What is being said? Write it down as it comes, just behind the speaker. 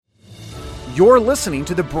You're listening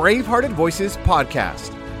to the Bravehearted Voices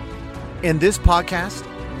podcast. In this podcast,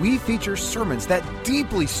 we feature sermons that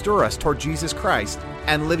deeply stir us toward Jesus Christ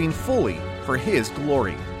and living fully for His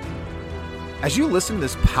glory. As you listen to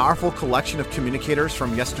this powerful collection of communicators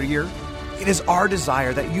from yesteryear, it is our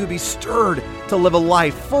desire that you be stirred to live a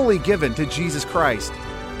life fully given to Jesus Christ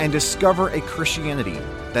and discover a Christianity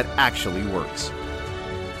that actually works.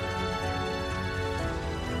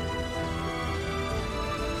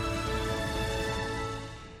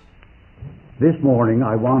 This morning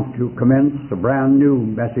I want to commence a brand new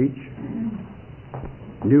message,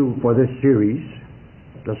 new for this series,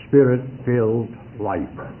 The Spirit-Filled Life.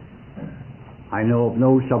 I know of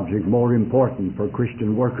no subject more important for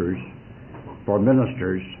Christian workers, for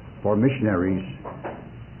ministers, for missionaries,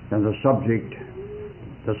 than the subject,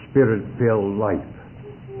 the Spirit-Filled Life.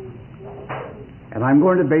 And I'm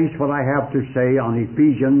going to base what I have to say on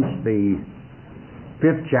Ephesians, the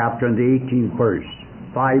 5th chapter and the 18th verse.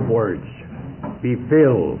 5 words. Be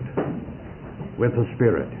filled with the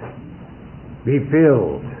Spirit. Be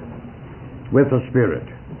filled with the Spirit.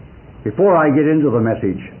 Before I get into the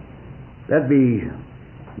message, let me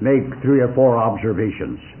make 3 or 4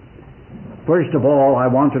 observations. First of all, I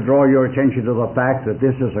want to draw your attention to the fact that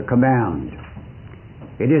this is a command.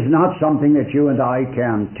 It is not something that you and I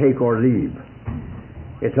can take or leave.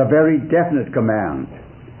 It's a very definite command.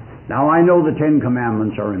 Now, I know the 10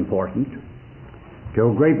 Commandments are important. To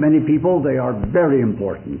a great many people, they are very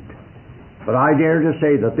important. But I dare to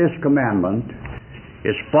say that this commandment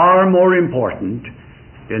is far more important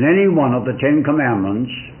than any one of the 10 Commandments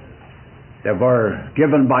that were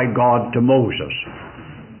given by God to Moses.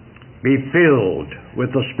 Be filled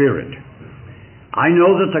with the Spirit. I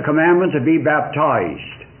know that the commandment to be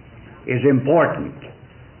baptized is important,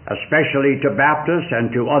 especially to Baptists and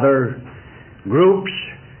to other groups,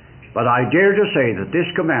 but I dare to say that this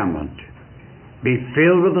commandment, be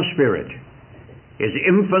filled with the Spirit, is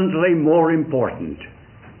infinitely more important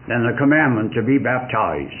than the commandment to be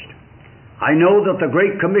baptized. I know that the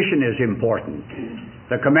Great Commission is important,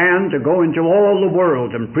 the command to go into all the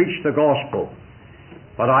world and preach the gospel.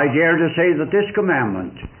 But I dare to say that this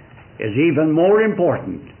commandment is even more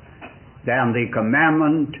important than the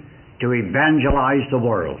commandment to evangelize the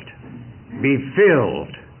world. Be filled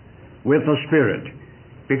with the Spirit.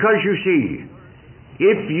 Because you see,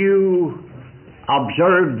 if you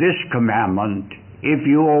observe this commandment, if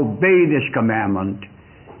you obey this commandment,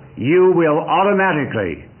 you will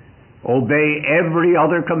automatically obey every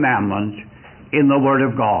other commandment in the Word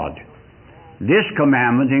of God. This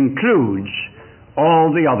commandment includes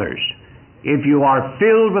all the others. If you are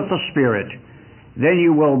filled with the Spirit, then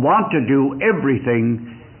you will want to do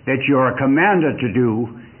everything that you are commanded to do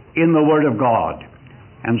in the Word of God.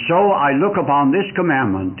 And so I look upon this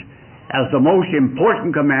commandment as the most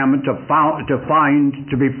important commandment to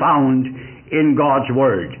be found in God's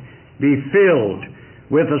Word. Be filled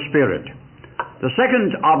with the Spirit. The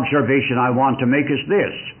second observation I want to make is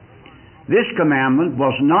this. This commandment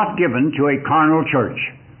was not given to a carnal church.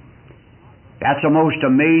 That's a most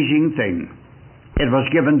amazing thing. It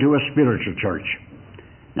was given to a spiritual church.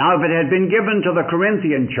 Now, if it had been given to the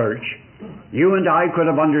Corinthian church, you and I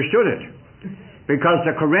could have understood it, because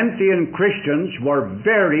the Corinthian Christians were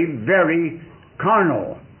very, very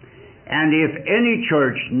carnal. And if any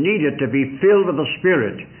church needed to be filled with the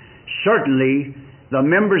Spirit, certainly the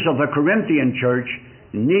members of the Corinthian church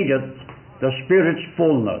needed the Spirit's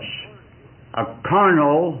fullness. A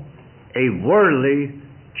carnal, a worldly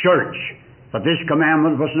church. But this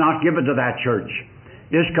commandment was not given to that church.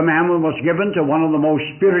 This commandment was given to one of the most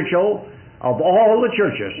spiritual of all the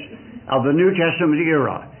churches of the New Testament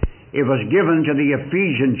era. It was given to the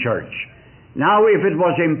Ephesian church. Now, if it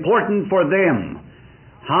was important for them,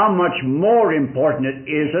 how much more important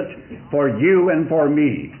is it for you and for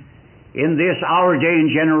me? In this our day and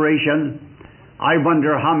generation, I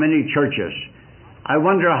wonder how many churches, I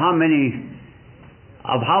wonder how many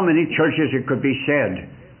churches it could be said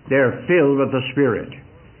they're filled with the Spirit.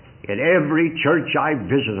 In every church I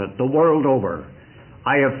visited the world over,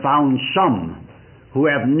 I have found some who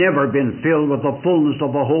have never been filled with the fullness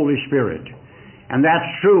of the Holy Spirit. And that's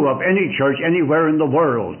true of any church anywhere in the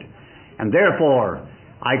world. And therefore,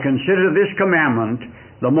 I consider this commandment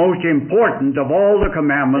the most important of all the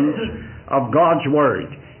commandments of God's Word.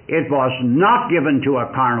 It was not given to a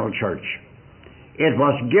carnal church. It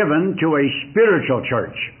was given to a spiritual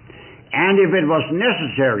church. And if it was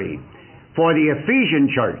necessary for the Ephesian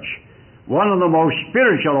church, one of the most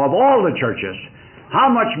spiritual of all the churches, how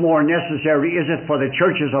much more necessary is it for the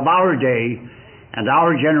churches of our day and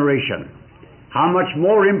our generation? How much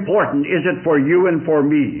more important is it for you and for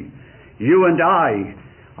me? You and I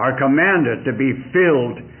are commanded to be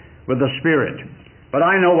filled with the Spirit. But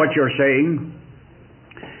I know what you're saying.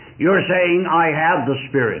 You're saying, I have the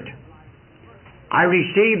Spirit. I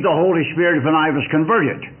received the Holy Spirit when I was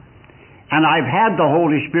converted, and I've had the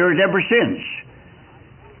Holy Spirit ever since.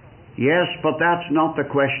 Yes, but that's not the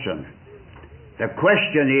question. The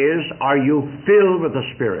question is, are you filled with the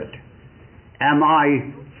Spirit? Am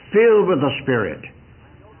I filled with the Spirit?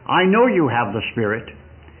 I know you have the Spirit.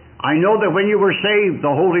 I know that when you were saved,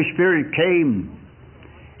 the Holy Spirit came.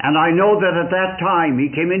 And I know that at that time He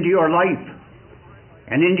came into your life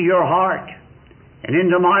and into your heart and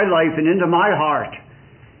into my life and into my heart.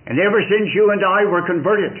 And ever since you and I were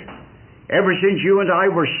converted, ever since you and I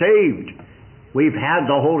were saved, we've had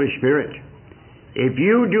the Holy Spirit. If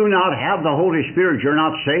you do not have the Holy Spirit, you're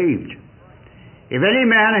not saved. If any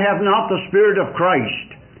man have not the Spirit of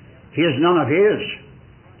Christ, he is none of His.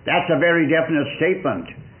 That's a very definite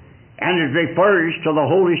statement. And it refers to the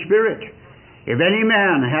Holy Spirit. If any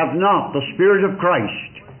man have not the Spirit of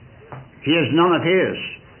Christ, he is none of His.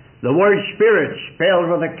 The word Spirit spelled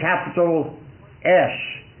with a capital S,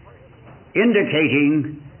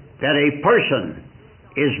 indicating that a person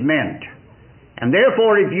is meant. And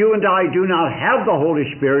therefore, if you and I do not have the Holy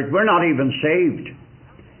Spirit, we're not even saved.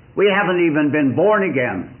 We haven't even been born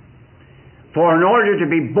again. For in order to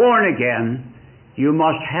be born again, you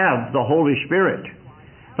must have the Holy Spirit.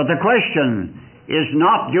 But the question is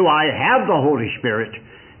not, do I have the Holy Spirit?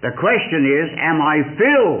 The question is, am I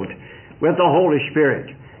filled with the Holy Spirit?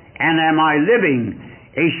 And am I living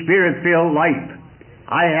a Spirit-filled life?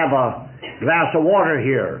 I have a glass of water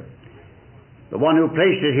here. The one who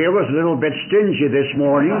placed it here was a little bit stingy this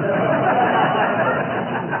morning.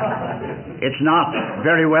 It's not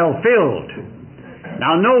very well filled.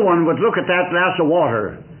 Now, no one would look at that glass of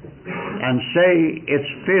water and say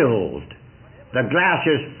it's filled. The glass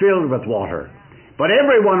is filled with water. But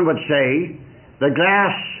everyone would say the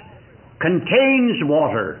glass contains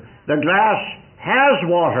water. The glass has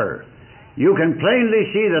water. You can plainly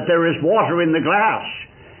see that there is water in the glass.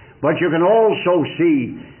 But you can also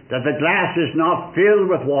see that the glass is not filled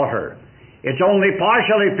with water. It's only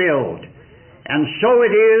partially filled. And so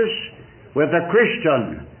it is with a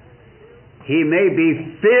Christian. He may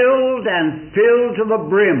be filled and filled to the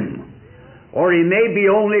brim, or he may be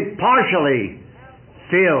only partially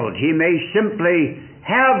filled. He may simply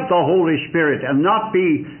have the Holy Spirit and not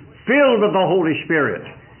be filled with the Holy Spirit.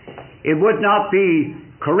 It would not be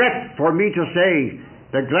correct for me to say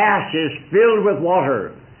the glass is filled with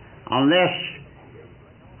water unless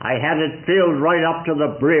I had it filled right up to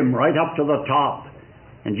the brim, right up to the top.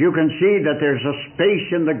 And you can see that there's a space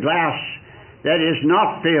in the glass that is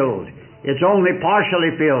not filled. It's only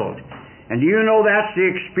partially filled. And you know that's the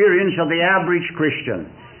experience of the average Christian.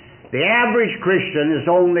 The average Christian is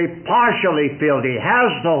only partially filled. He has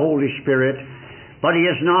the Holy Spirit, but he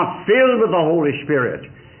is not filled with the Holy Spirit.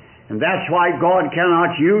 And that's why God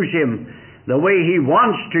cannot use him the way He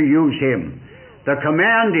wants to use him. The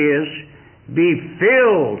command is, be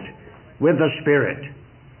filled with the Spirit.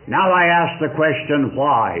 Now I ask the question,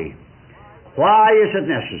 why? Why is it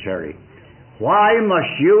necessary? Why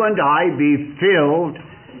must you and I be filled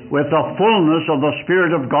with the fullness of the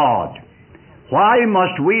Spirit of God? Why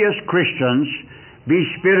must we as Christians be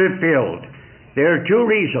Spirit-filled? There are two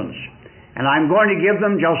reasons, and I'm going to give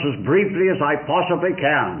them just as briefly as I possibly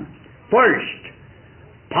can. First,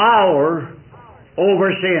 power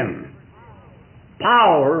over sin.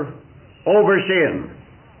 Power over sin.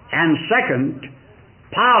 And second,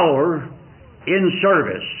 power in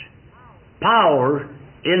service. Power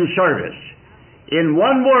in service. In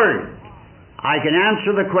one word, I can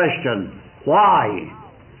answer the question, why?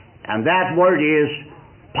 And that word is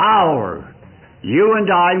power. You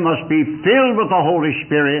and I must be filled with the Holy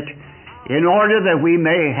Spirit in order that we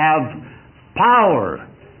may have power.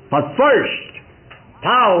 But first,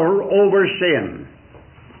 power over sin.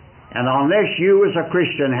 And unless you as a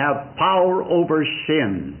Christian have power over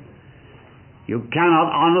sin, you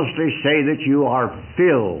cannot honestly say that you are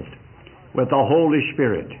filled with the Holy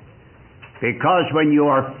Spirit. Because when you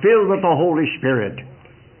are filled with the Holy Spirit,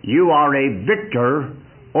 you are a victor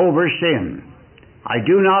over sin. I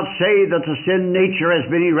do not say that the sin nature has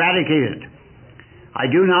been eradicated. I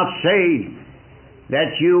do not say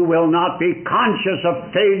that you will not be conscious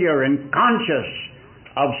of failure and conscious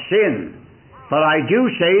of sin. But I do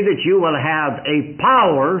say that you will have a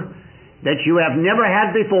power that you have never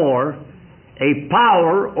had before, a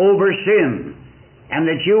power over sin, and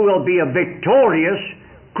that you will be a victorious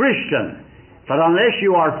Christian. But unless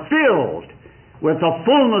you are filled with the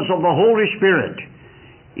fullness of the Holy Spirit,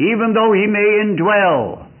 even though He may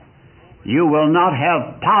indwell, you will not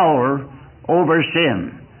have power over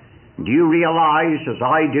sin. Do you realize, as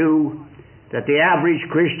I do, that the average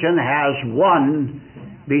Christian has one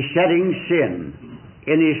besetting sin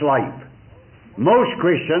in his life? Most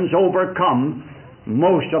Christians overcome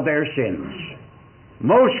most of their sins.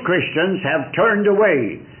 Most Christians have turned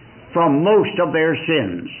away from most of their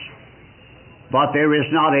sins. But there is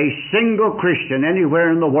not a single Christian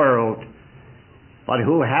anywhere in the world but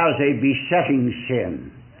who has a besetting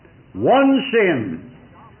sin. One sin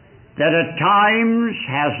that at times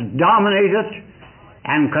has dominated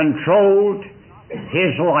and controlled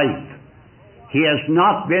his life. He has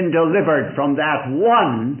not been delivered from that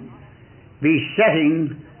one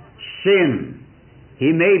besetting sin.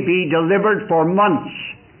 He may be delivered for months,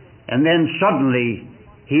 and then suddenly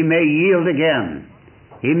he may yield again.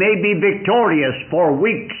 He may be victorious for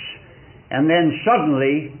weeks, and then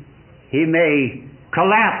suddenly he may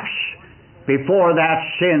collapse before that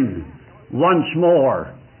sin once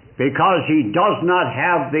more, because he does not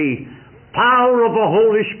have the power of the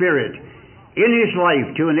Holy Spirit in his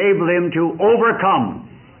life to enable him to overcome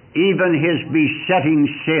even his besetting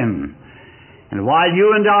sin. And while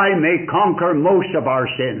you and I may conquer most of our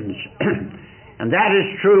sins, and that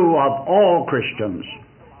is true of all Christians,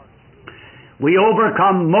 we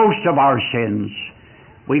overcome most of our sins,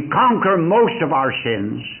 we conquer most of our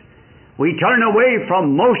sins, we turn away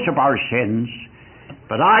from most of our sins,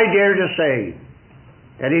 but I dare to say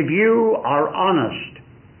that if you are honest,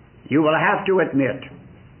 you will have to admit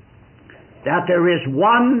that there is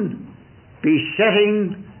one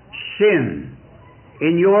besetting sin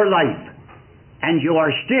in your life, and you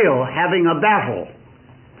are still having a battle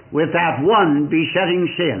with that one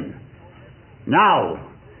besetting sin. Now,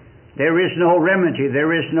 there is no remedy,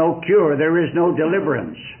 there is no cure, there is no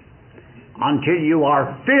deliverance until you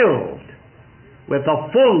are filled with the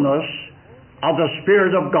fullness of the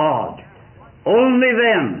Spirit of God. Only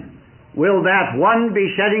then will that one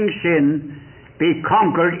besetting sin be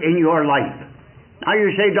conquered in your life. Now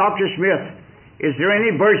you say, Dr. Smith, is there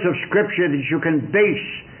any verse of Scripture that you can base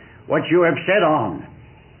what you have said on?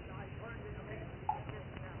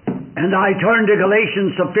 And I turn to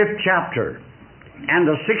Galatians, the 5th chapter, and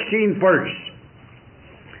the 16th verse,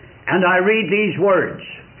 and I read these words.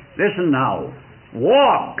 Listen now.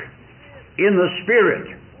 Walk in the Spirit.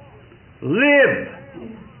 Live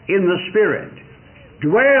in the Spirit.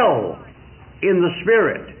 Dwell in the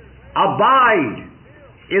Spirit. Abide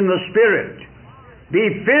in the Spirit.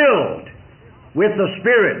 Be filled with the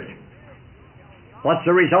Spirit. What's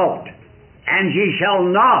the result? And ye shall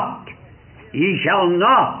not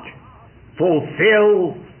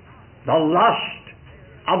fulfill the lust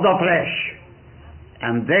of the flesh.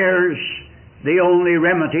 And there's the only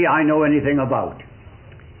remedy I know anything about.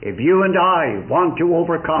 If you and I want to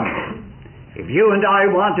overcome, if you and I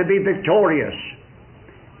want to be victorious,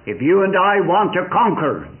 if you and I want to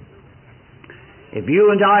conquer, if you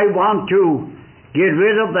and I want to get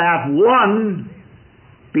rid of that one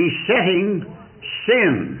besetting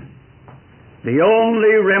sin, the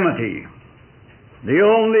only remedy, the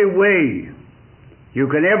only way you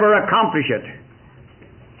can ever accomplish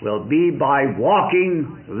it will be by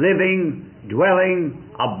walking, living, dwelling,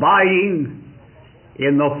 abiding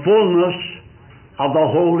in the fullness of the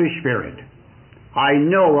Holy Spirit. I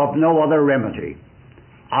know of no other remedy.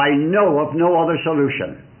 I know of no other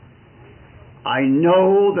solution. I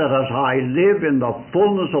know that as I live in the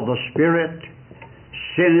fullness of the Spirit,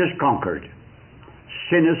 sin is conquered.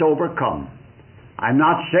 Sin is overcome. I'm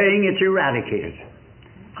not saying it's eradicated.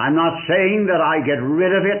 I'm not saying that I get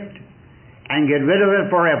rid of it and get rid of it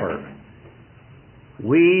forever.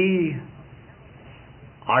 We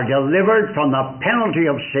are delivered from the penalty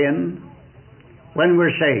of sin when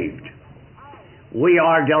we're saved. We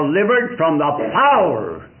are delivered from the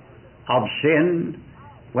power of sin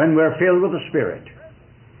when we're filled with the Spirit.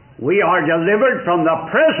 We are delivered from the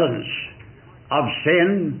presence of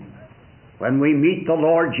sin when we meet the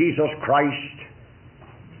Lord Jesus Christ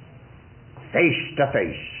face to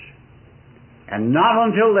face. And not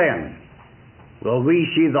until then will we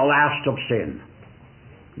see the last of sin.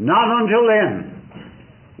 Not until then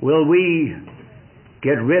will we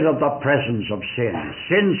get rid of the presence of sin.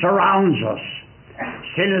 Sin surrounds us.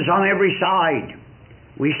 Sin is on every side.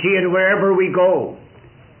 We see it wherever we go.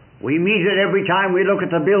 We meet it every time we look at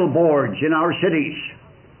the billboards in our cities.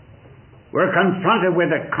 We're confronted with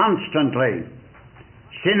it constantly.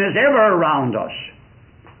 Sin is ever around us.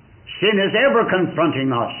 Sin is ever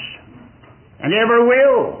confronting us, and ever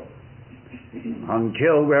will,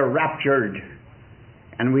 until we're raptured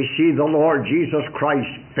and we see the Lord Jesus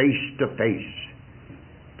Christ face to face.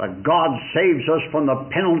 But God saves us from the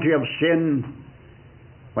penalty of sin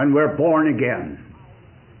when we're born again.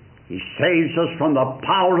 He saves us from the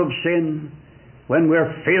power of sin when we're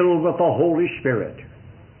filled with the Holy Spirit.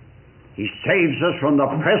 He saves us from the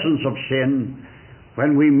presence of sin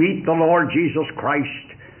when we meet the Lord Jesus Christ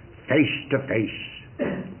face to face.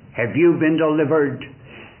 Have you been delivered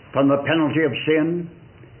from the penalty of sin?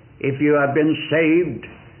 If you have been saved,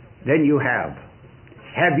 then you have.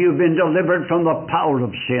 Have you been delivered from the power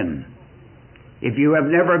of sin? If you have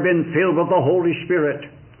never been filled with the Holy Spirit,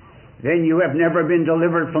 then you have never been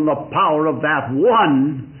delivered from the power of that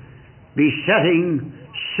one besetting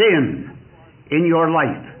sin in your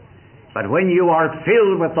life. But when you are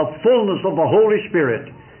filled with the fullness of the Holy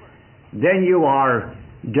Spirit, then you are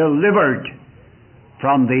delivered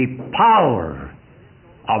from the power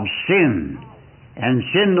of sin. And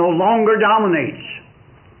sin no longer dominates,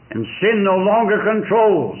 and sin no longer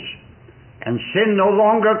controls, and sin no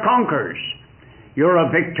longer conquers. You're a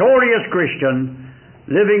victorious Christian,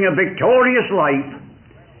 living a victorious life,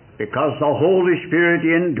 because the Holy Spirit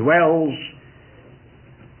indwells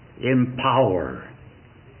in power.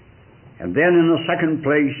 And then in the second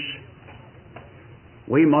place,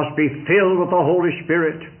 we must be filled with the Holy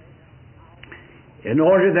Spirit in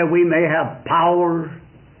order that we may have power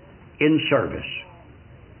in service.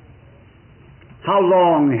 How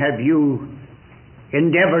long have you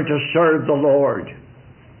endeavored to serve the Lord?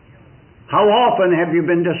 How often have you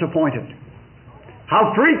been disappointed?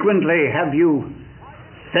 How frequently have you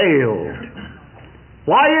failed?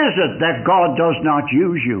 Why is it that God does not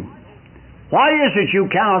use you? Why is it you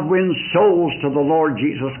cannot win souls to the Lord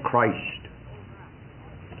Jesus Christ?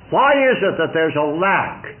 Why is it that there's a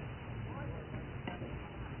lack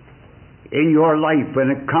in your life when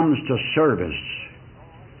it comes to service?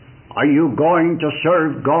 Are you going to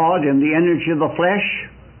serve God in the energy of the flesh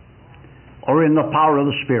or in the power of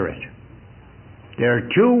the Spirit? There are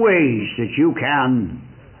two ways that you can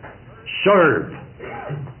serve.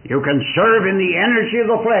 You can serve in the energy of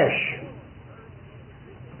the flesh,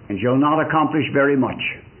 and you'll not accomplish very much.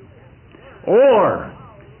 Or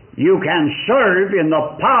you can serve in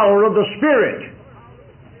the power of the Spirit.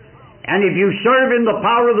 And if you serve in the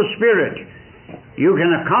power of the Spirit, you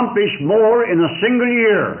can accomplish more in a single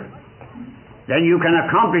year than you can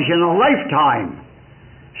accomplish in a lifetime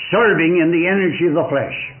serving in the energy of the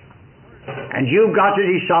flesh. And you've got to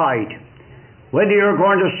decide whether you're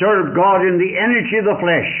going to serve God in the energy of the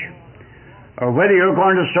flesh or whether you're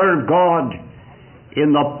going to serve God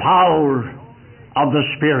in the power of the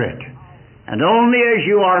Spirit. And only as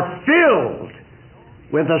you are filled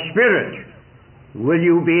with the Spirit will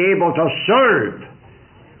you be able to serve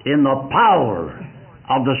in the power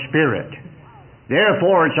of the Spirit.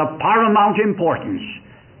 Therefore, it's of paramount importance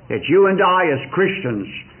that you and I as Christians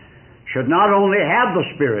should not only have the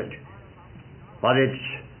Spirit, but it's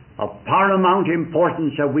of paramount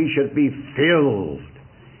importance that we should be filled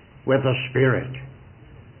with the Spirit.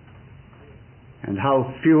 And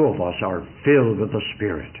how few of us are filled with the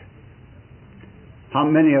Spirit. How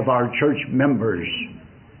many of our church members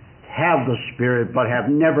have the Spirit but have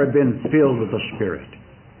never been filled with the Spirit?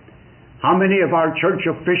 How many of our church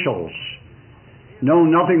officials know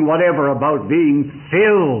nothing whatever about being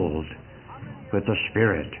filled with the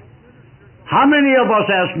Spirit? How many of us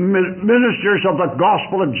as ministers of the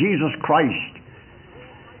gospel of Jesus Christ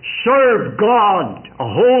serve God a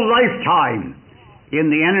whole lifetime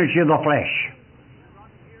in the energy of the flesh?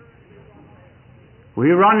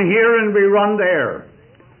 We run here and we run there.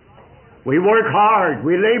 We work hard,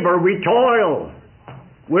 we labor, we toil.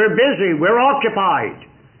 We're busy, we're occupied.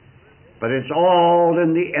 But it's all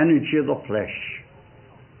in the energy of the flesh.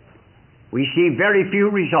 We see very few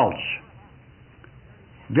results.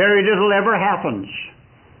 Very little ever happens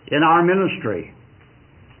in our ministry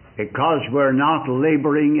because we're not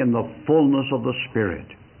laboring in the fullness of the Spirit.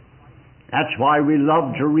 That's why we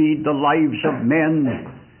love to read the lives of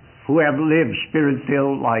men who have lived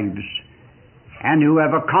Spirit-filled lives and who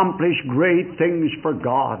have accomplished great things for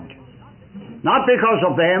God. Not because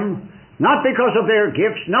of them, not because of their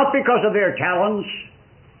gifts, not because of their talents,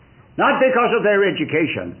 not because of their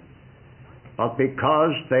education, but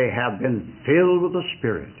because they have been filled with the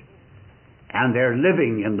Spirit and they're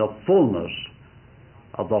living in the fullness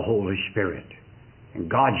of the Holy Spirit.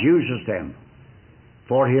 And God uses them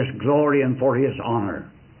for His glory and for His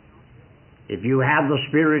honor. If you have the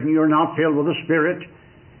Spirit and you're not filled with the Spirit,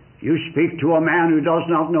 you speak to a man who does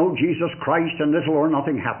not know Jesus Christ and little or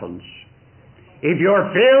nothing happens. If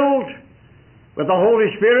you're filled with the Holy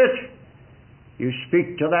Spirit, you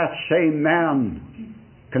speak to that same man.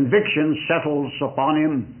 Conviction settles upon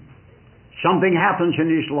him. Something happens in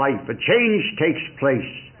his life. A change takes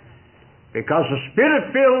place because the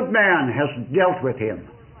Spirit-filled man has dealt with him.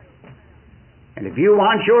 And if you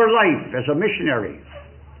want your life as a missionary,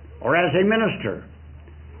 or as a minister,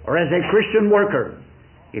 or as a Christian worker,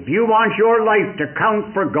 if you want your life to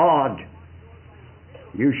count for God,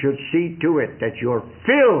 you should see to it that you're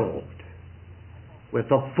filled with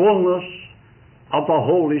the fullness of the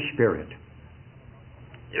Holy Spirit.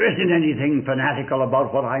 There isn't anything fanatical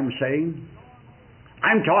about what I'm saying.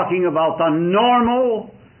 I'm talking about the normal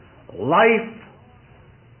life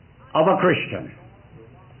of a Christian.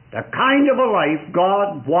 The kind of a life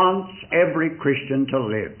God wants every Christian to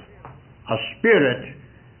live. A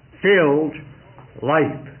Spirit-filled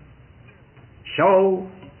life. So,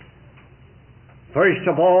 first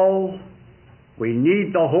of all, we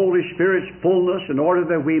need the Holy Spirit's fullness in order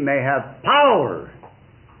that we may have power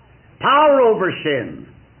over sin.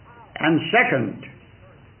 And second,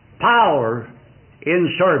 power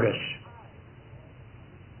in service.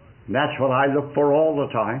 And that's what I look for all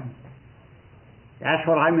the time. That's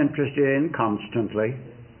what I'm interested in constantly.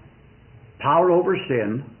 Power over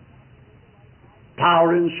sin,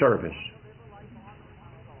 power in service.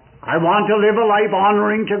 I want to live a life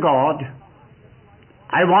honoring to God.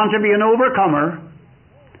 I want to be an overcomer.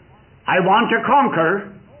 I want to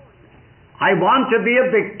conquer. I want to be a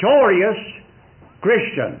victorious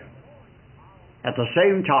Christian. At the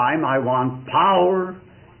same time, I want power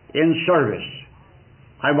in service.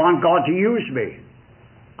 I want God to use me.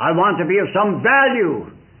 I want to be of some value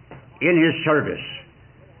in His service.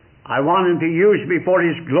 I want Him to use me for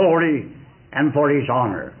His glory and for His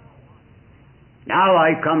honor. Now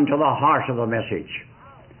I come to the heart of the message.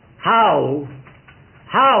 How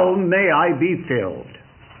may I be filled?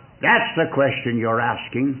 That's the question you're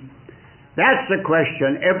asking. That's the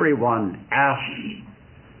question everyone asks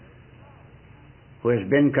who has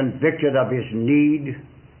been convicted of his need.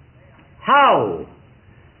 How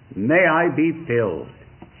may I be filled?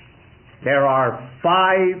 There are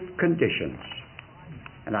 5 conditions,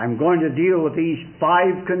 and I'm going to deal with these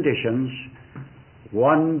 5 conditions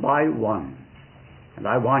one by one, and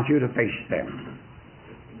I want you to face them.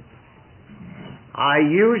 I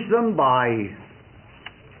use them by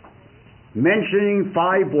mentioning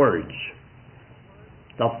 5 words.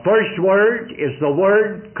 The first word is the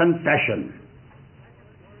word confession.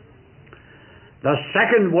 The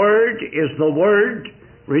second word is the word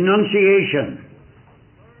renunciation.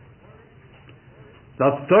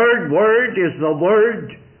 The third word is the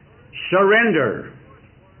word surrender.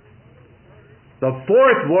 The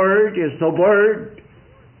fourth word is the word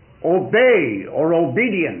obey or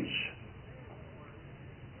obedience.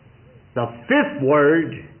 The fifth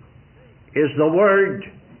word is the word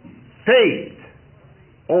faith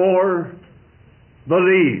or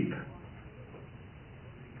believe.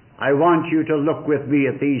 I want you to look with me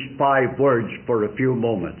at these 5 words for a few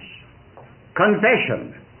moments.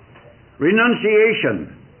 Confession,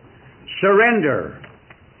 renunciation, surrender,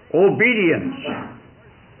 obedience,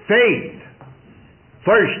 faith.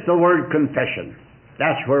 First, the word confession.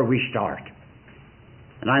 That's where we start.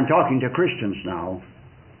 And I'm talking to Christians now.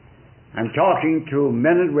 I'm talking to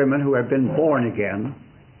men and women who have been born again.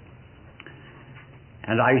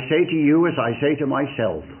 And I say to you as I say to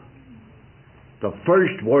myself, the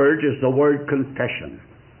first word is the word confession.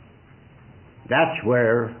 That's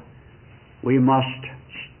where we must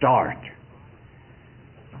start.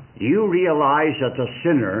 Do you realize that the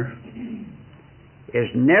sinner is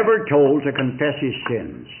never told to confess his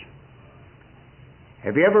sins?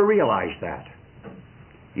 Have you ever realized that?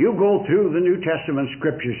 You go through the New Testament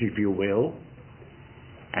scriptures, if you will,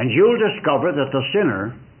 and you'll discover that the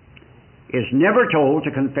sinner is never told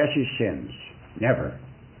to confess his sins. Never.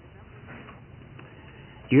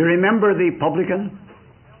 Do you remember the publican?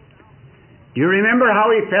 Do you remember how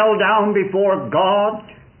he fell down before God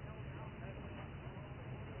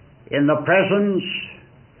in the presence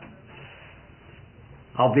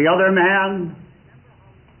of the other man?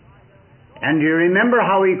 And do you remember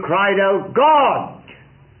how he cried out, God,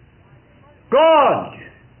 God,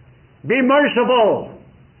 be merciful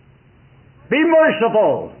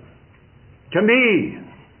to me,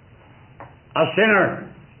 a sinner.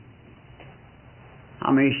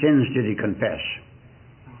 How many sins did he confess?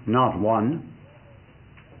 Not one.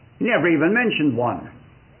 Never even mentioned one.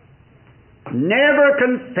 Never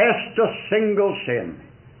confessed a single sin.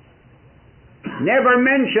 Never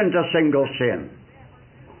mentioned a single sin.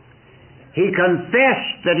 He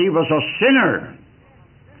confessed that he was a sinner.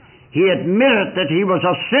 He admitted that he was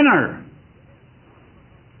a sinner.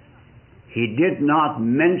 He did not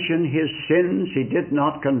mention his sins. He did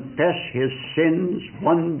not confess his sins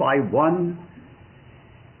one by one.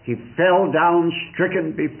 He fell down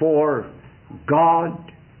stricken before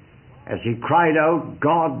God as he cried out,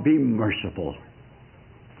 God, be merciful.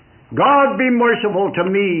 God be merciful to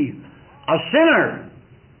me, a sinner.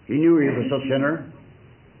 He knew he was a sinner.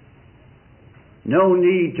 No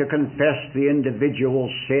need to confess the individual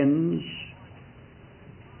sins.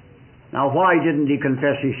 Now, why didn't he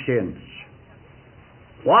confess his sins?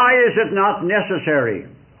 Why is it not necessary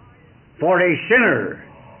for a sinner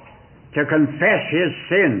to confess his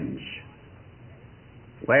sins?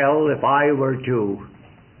 Well, if I were to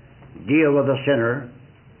deal with a sinner,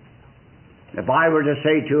 if I were to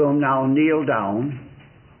say to him, now kneel down,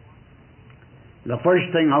 the first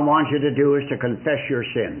thing I want you to do is to confess your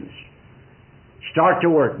sins. Start to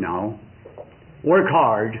work now. Work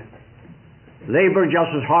hard. Labor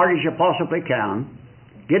just as hard as you possibly can.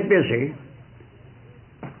 Get busy.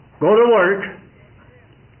 Go to work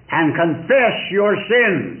and confess your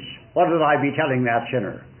sins. What would I be telling that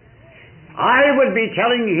sinner? I would be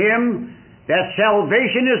telling him that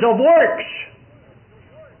salvation is of works,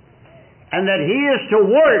 and that he is to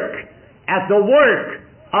work at the work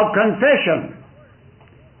of confession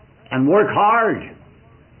and work hard,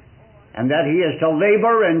 and that he is to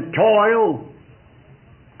labor and toil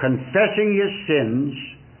confessing his sins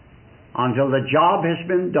until the job has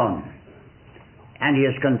been done and he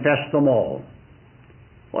has confessed them all.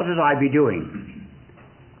 What would I be doing?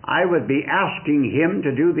 I would be asking him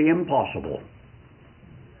to do the impossible.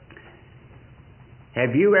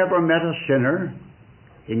 Have you ever met a sinner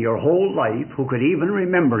in your whole life who could even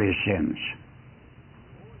remember his sins?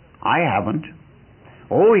 I haven't.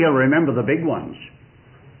 Oh, he'll remember the big ones.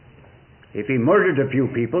 If he murdered a few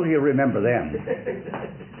people, he'll remember them.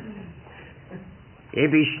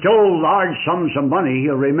 If he stole large sums of money,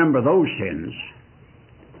 he'll remember those sins.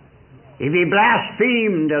 If he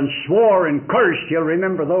blasphemed and swore and cursed, he'll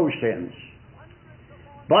remember those sins.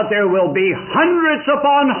 But there will be hundreds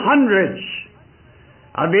upon hundreds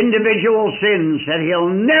of individual sins that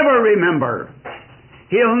he'll never remember.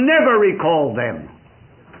 He'll never recall them.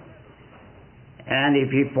 And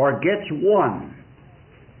if he forgets one,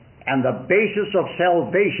 and the basis of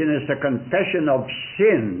salvation is the confession of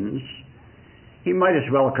sins, he might as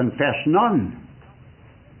well confess none.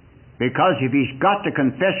 Because if he's got to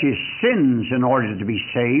confess his sins in order to be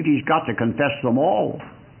saved, he's got to confess them all.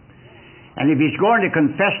 And if he's going to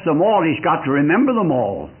confess them all, he's got to remember them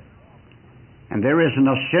all. And there isn't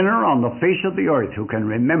a sinner on the face of the earth who can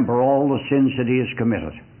remember all the sins that he has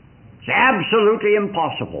committed. It's absolutely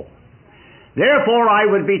impossible. Therefore, I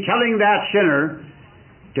would be telling that sinner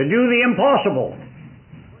to do the impossible,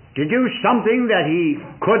 to do something that he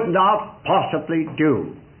could not possibly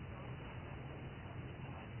do.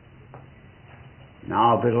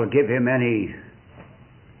 Now, if it'll give him any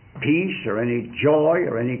peace or any joy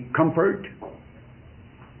or any comfort,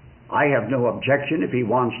 I have no objection if he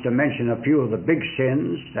wants to mention a few of the big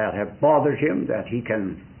sins that have bothered him that he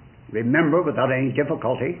can remember without any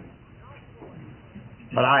difficulty.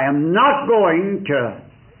 But I am not going to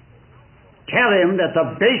tell him that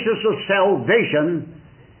the basis of salvation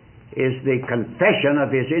is the confession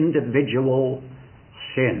of his individual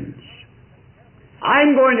sins.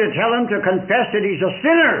 I'm going to tell him to confess that he's a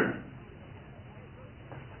sinner.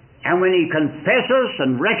 And when he confesses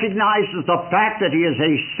and recognizes the fact that he is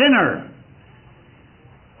a sinner,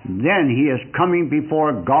 then he is coming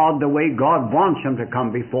before God the way God wants him to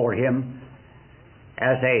come before him,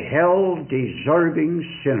 as a hell-deserving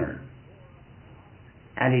sinner.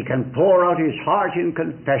 And he can pour out his heart in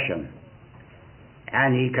confession.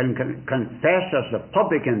 And he can confess, as the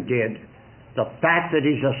publican did, the fact that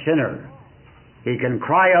he's a sinner. He can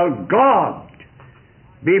cry out, God,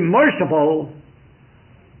 be merciful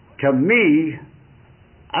to me,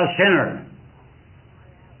 a sinner.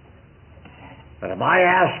 But if I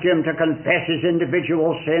ask him to confess his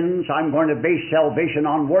individual sins, I'm going to base salvation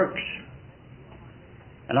on works.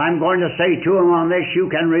 And I'm going to say to him, unless you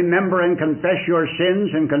can remember and confess your sins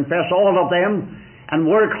and confess all of them and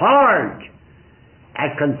work hard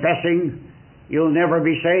at confessing, you'll never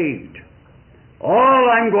be saved. All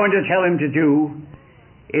I'm going to tell him to do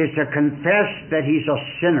is to confess that he's a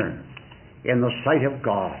sinner in the sight of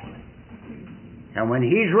God. And when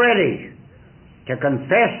he's ready to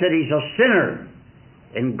confess that he's a sinner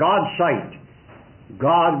in God's sight,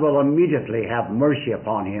 God will immediately have mercy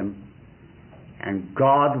upon him, and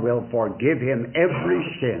God will forgive him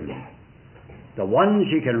every sin. The ones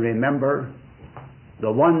he can remember,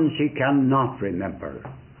 the ones he cannot remember.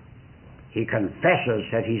 He confesses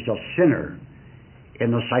that he's a sinner in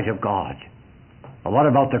the sight of God. But what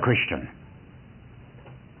about the Christian?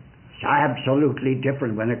 It's absolutely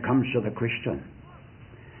different when it comes to the Christian.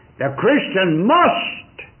 The Christian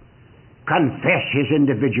must confess his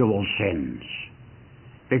individual sins.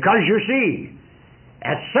 Because you see,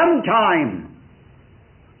 at some time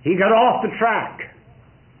He got off the track.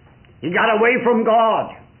 He got away from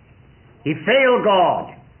God. He failed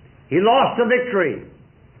God. He lost the victory.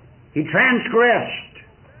 He transgressed.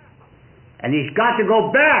 And he's got to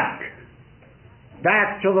go back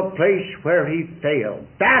to the place where he failed,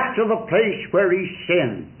 back to the place where he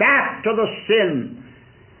sinned, back to the sin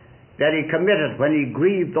that he committed when he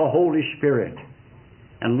grieved the Holy Spirit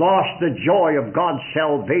and lost the joy of God's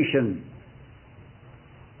salvation,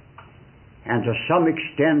 and to some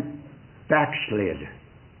extent backslid.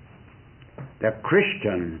 The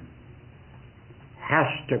Christian has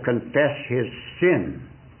to confess his sin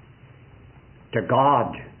to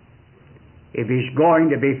God if he's going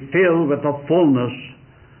to be filled with the fullness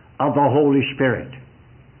of the Holy Spirit.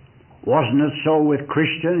 Wasn't it so with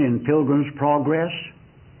Christian in Pilgrim's Progress?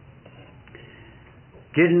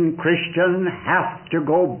 Didn't Christian have to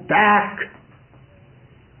go back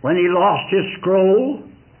when he lost his scroll?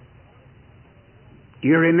 Do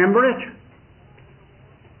you remember it?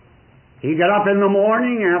 He got up in the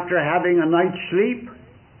morning after having a night's sleep.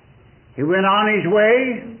 He went on his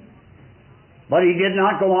way, but he did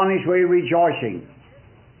not go on his way rejoicing.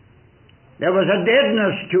 There was a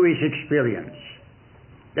deadness to his experience.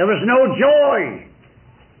 There was no joy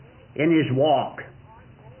in his walk.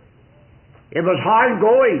 It was hard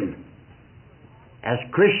going as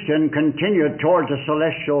Christian continued towards the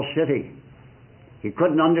celestial city. He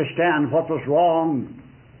couldn't understand what was wrong.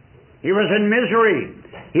 He was in misery.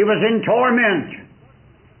 He was in torment.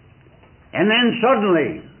 And then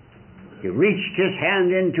suddenly he reached his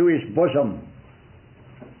hand into his bosom.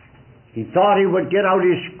 He thought he would get out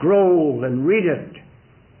his scroll and read it,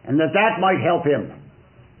 and that might help him.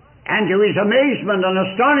 And to his amazement and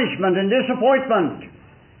astonishment and disappointment,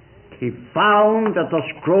 he found that the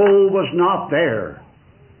scroll was not there.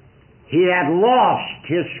 He had lost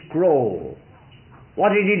his scroll. What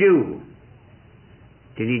did he do?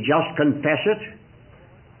 Did he just confess it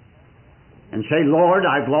and say, Lord,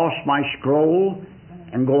 I've lost my scroll,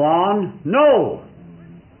 and go on? No.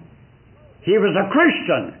 He was a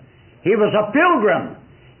Christian. He was a pilgrim.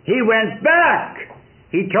 He went back.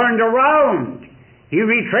 He turned around. He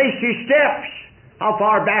retraced his steps. How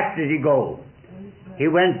far back did he go? He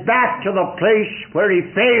went back to the place where he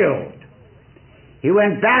failed. He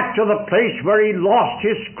went back to the place where he lost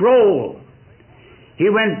his scroll. He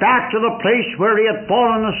went back to the place where he had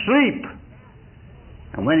fallen asleep.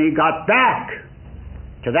 And when he got back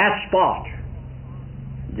to that spot,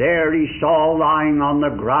 there he saw lying on the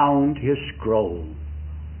ground his scroll.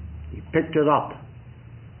 He picked it up,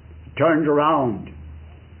 turned around,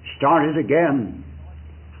 started again.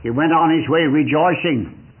 He went on his way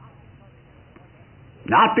rejoicing.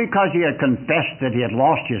 Not because he had confessed that he had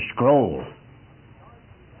lost his scroll,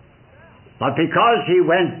 but because he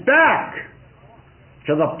went back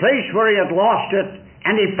to the place where he had lost it,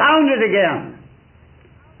 and he found it again.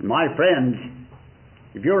 My friends,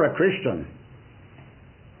 if you're a Christian,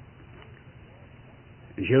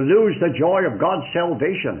 as you lose the joy of God's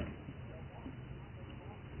salvation,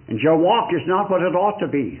 and your walk is not what it ought to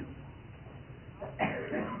be,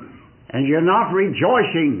 and you're not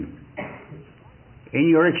rejoicing in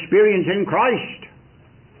your experience in Christ,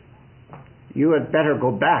 you had better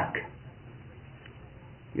go back.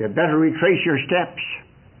 You had better retrace your steps.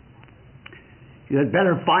 You had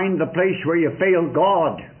better find the place where you failed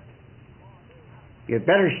God. You had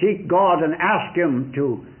better seek God and ask Him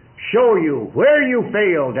to show you where you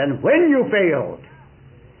failed and when you failed.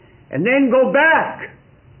 And then go back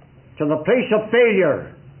to the place of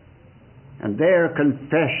failure and there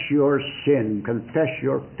confess your sin, confess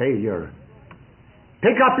your failure.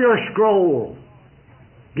 Pick up your scroll.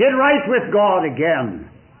 Get right with God again.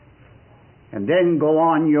 And then go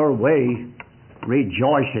on your way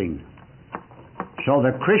rejoicing. So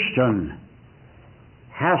the Christian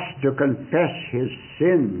has to confess his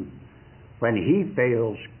sin when he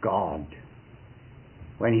fails God,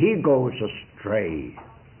 when he goes astray,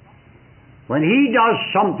 when he does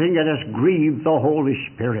something that has grieved the Holy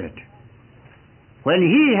Spirit, when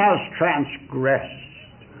he has transgressed.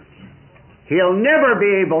 He'll never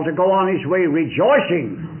be able to go on his way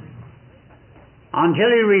rejoicing until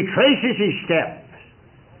he retraces his steps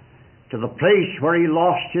to the place where he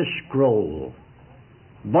lost his scroll.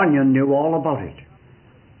 Bunyan knew all about it.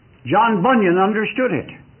 John Bunyan understood it.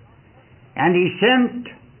 And he sent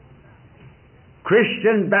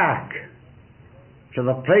Christian back to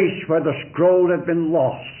the place where the scroll had been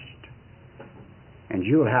lost. And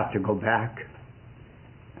you'll have to go back.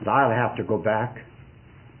 And I'll have to go back.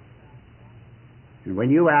 And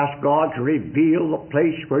when you ask God to reveal the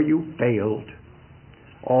place where you failed,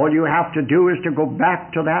 all you have to do is to go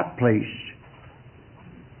back to that place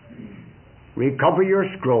recover your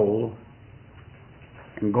scroll,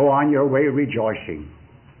 and go on your way rejoicing.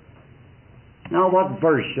 Now, what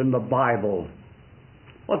verse in the Bible,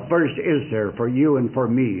 what verse is there for you and for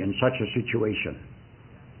me in such a situation?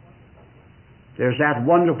 There's that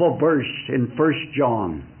wonderful verse in 1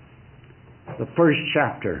 John, the first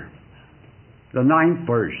chapter, the 9th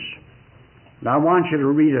verse. And I want you to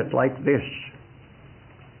read it like this.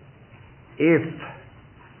 If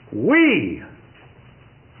we,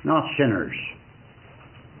 not sinners,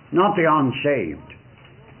 not the unsaved.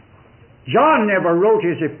 John never wrote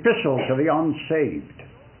his epistle to the unsaved.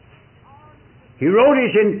 He wrote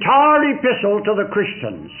his entire epistle to the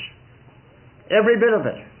Christians, every bit of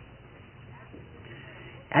it.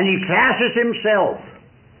 And he classes himself,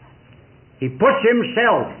 he puts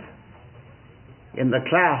himself in the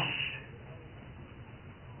class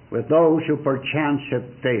with those who perchance have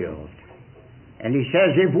failed. And he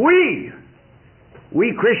says, if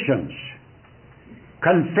we Christians,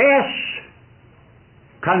 confess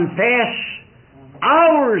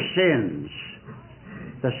our sins,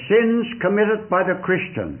 the sins committed by the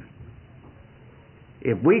Christian,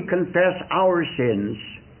 if we confess our sins,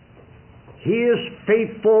 He is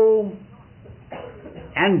faithful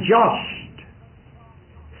and just.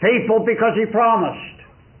 Faithful because He promised,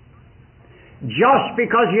 just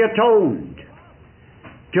because He atoned,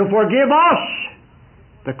 to forgive us,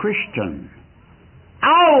 the Christian,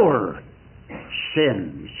 our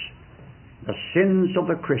sins, the sins of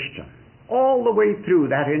the Christian, all the way through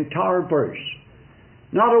that entire verse.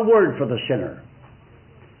 Not a word for the sinner.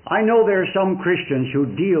 I know there are some Christians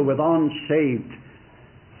who deal with unsaved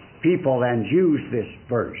people and use this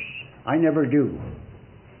verse. I never do.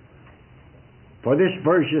 For this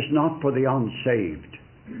verse is not for the unsaved.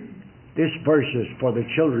 This verse is for the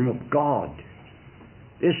children of God.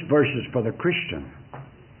 This verse is for the Christian.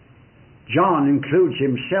 John includes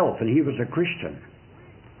himself, and he was a Christian.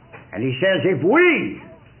 And he says, if we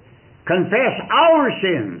confess our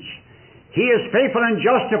sins, He is faithful and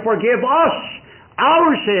just to forgive us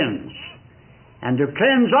our sins and to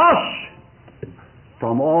cleanse us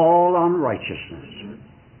from all unrighteousness.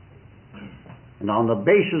 And on the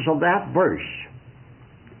basis of that verse,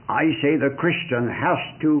 I say the Christian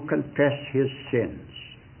has to confess his sins.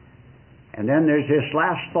 And then there's this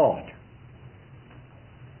last thought.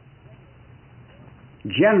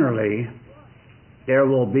 Generally, there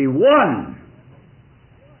will be one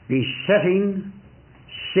besetting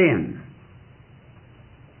sin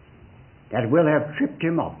that will have tripped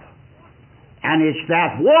him up. And it's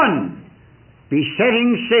that one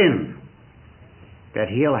besetting sin that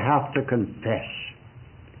he'll have to confess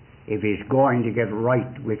if he's going to get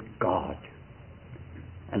right with God.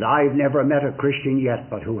 And I've never met a Christian yet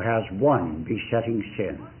but who has one besetting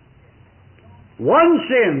sin. One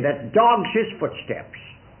sin that dogs his footsteps.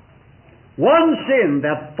 One sin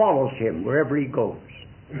that follows him wherever he goes.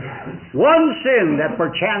 One sin that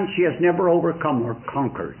perchance he has never overcome or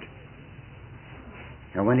conquered.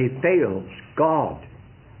 And when he fails God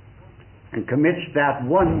and commits that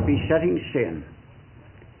one besetting sin,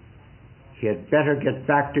 he had better get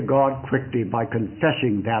back to God quickly by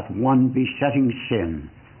confessing that one besetting sin,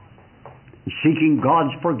 seeking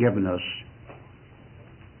God's forgiveness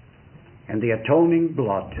and the atoning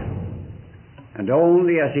blood. And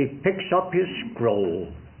only as he picks up his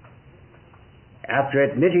scroll, after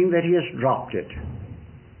admitting that he has dropped it,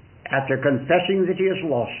 after confessing that he has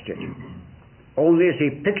lost it, only as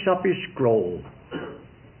he picks up his scroll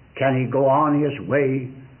can he go on his way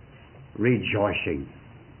rejoicing.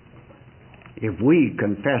 If we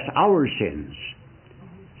confess our sins,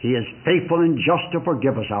 He is faithful and just to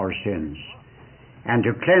forgive us our sins and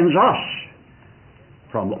to cleanse us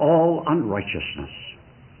from all unrighteousness.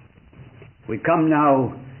 We come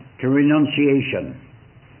now to renunciation.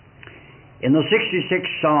 In the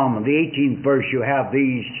 66th Psalm, the 18th verse, you have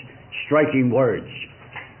these striking words.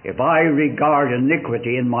 If I regard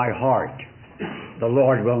iniquity in my heart, the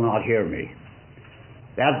Lord will not hear me.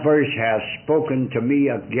 That verse has spoken to me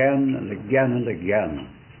again and again and again,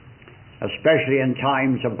 especially in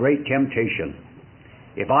times of great temptation.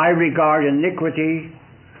 If I regard iniquity,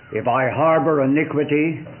 if I harbor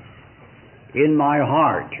iniquity in my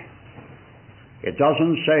heart, it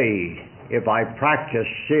doesn't say if I practice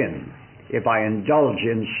sin, if I indulge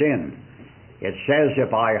in sin. It says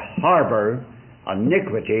if I harbor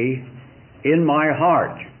iniquity in my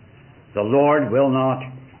heart, the Lord will not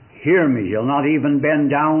hear me. He'll not even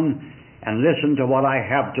bend down and listen to what I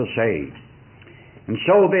have to say. And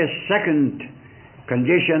so this second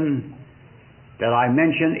condition that I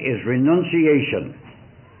mentioned is renunciation.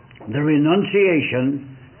 The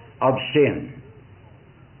renunciation of sin.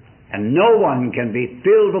 And no one can be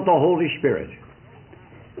filled with the Holy Spirit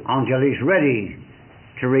until he's ready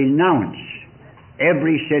to renounce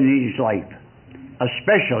every sin in his life,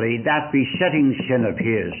 especially that besetting sin of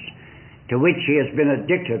his, to which he has been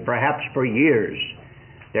addicted perhaps for years.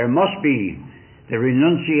 There must be the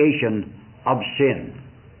renunciation of sin.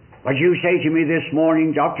 But you say to me this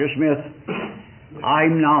morning, Dr. Smith,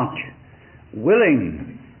 I'm not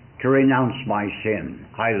willing to renounce my sin.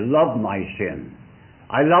 I love my sin.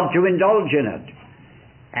 I love to indulge in it.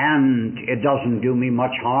 And it doesn't do me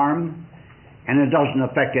much harm, and it doesn't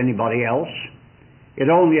affect anybody else. It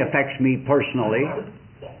only affects me personally.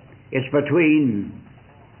 It's between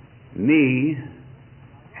me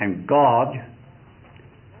and God,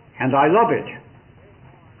 and I love it.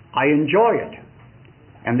 I enjoy it.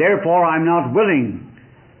 And therefore I'm not willing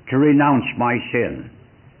to renounce my sin.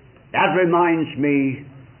 That reminds me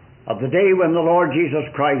of the day when the Lord Jesus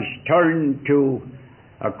Christ turned to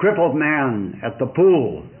a crippled man at the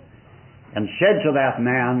pool and said to that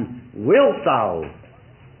man, "Wilt thou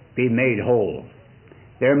be made whole?"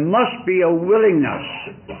 There must be a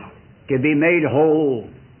willingness to be made whole,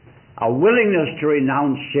 a willingness to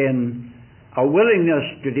renounce sin, a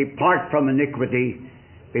willingness to depart from iniquity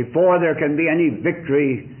before there can be any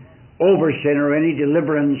victory over sin or any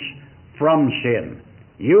deliverance from sin.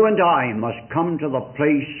 You and I must come to the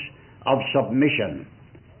place of submission.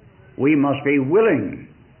 We must be willing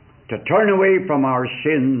to turn away from our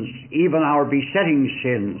sins, even our besetting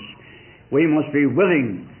sins. We must be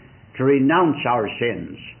willing to renounce our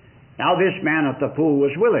sins. Now this man at the pool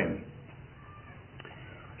was willing.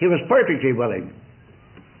 He was perfectly willing.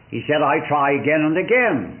 He said, "I try again and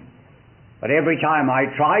again. But every time I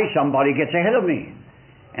try, somebody gets ahead of me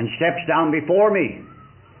and steps down before me.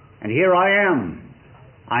 And here I am.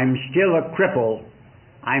 I'm still a cripple.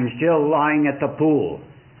 I'm still lying at the pool.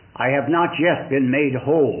 I have not yet been made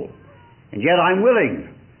whole. And yet I'm willing."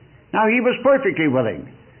 Now he was perfectly willing.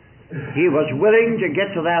 He was willing to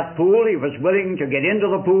get to that pool. He was willing to get into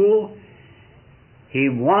the pool. He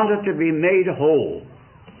wanted to be made whole.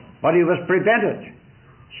 But he was prevented.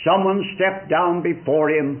 Someone stepped down before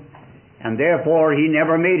him, and therefore he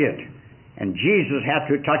never made it. And Jesus had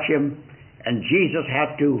to touch him, and Jesus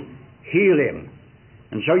had to heal him.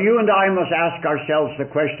 And so you and I must ask ourselves the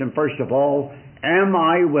question, first of all, am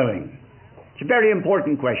I willing? It's a very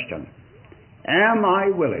important question. Am I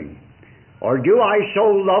willing? Or do I so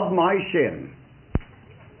love my sin,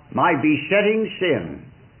 my besetting sin?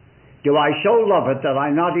 Do I so love it that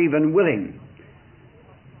I'm not even willing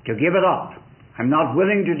to give it up? I'm not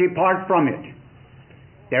willing to depart from it.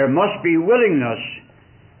 There must be willingness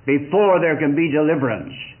before there can be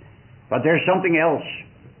deliverance. But there's something else.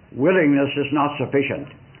 Willingness is not sufficient.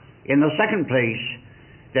 In the second place,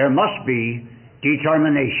 there must be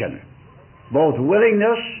determination. Both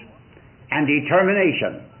willingness and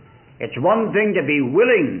determination. It's one thing to be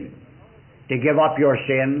willing to give up your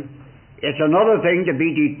sin. It's another thing to be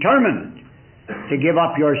determined to give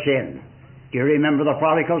up your sin. Do you remember the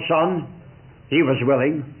prodigal son? He was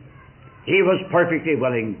willing. He was perfectly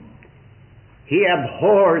willing. He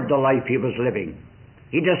abhorred the life he was living.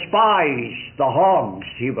 He despised the hogs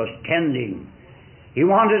he was tending. He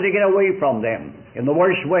wanted to get away from them in the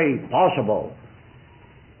worst way possible.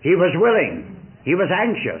 He was willing. He was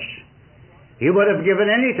anxious. He would have given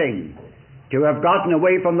anything to have gotten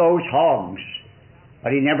away from those hogs,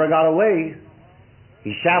 but he never got away.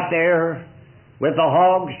 He sat there with the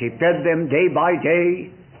hogs. He fed them day by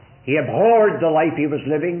day. He abhorred the life he was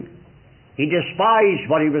living. He despised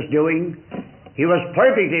what he was doing. He was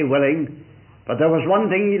perfectly willing, but there was one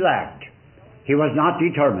thing he lacked. He was not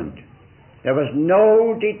determined. There was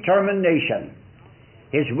no determination.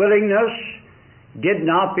 His willingness did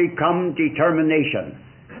not become determination.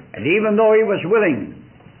 And even though he was willing,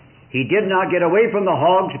 he did not get away from the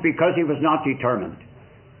hogs because he was not determined.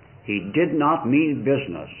 He did not mean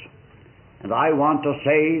business. And I want to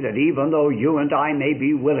say that even though you and I may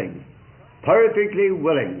be willing, perfectly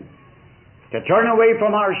willing, to turn away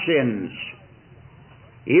from our sins,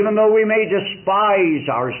 even though we may despise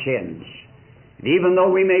our sins, and even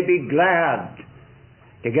though we may be glad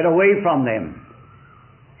to get away from them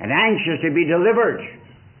and anxious to be delivered,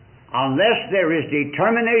 unless there is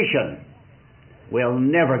determination, we'll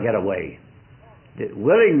never get away. The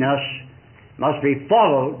willingness must be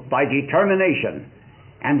followed by determination,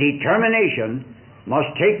 and determination must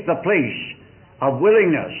take the place of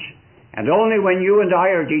willingness. And only when you and I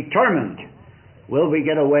are determined will we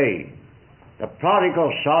get away. The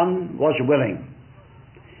prodigal son was willing,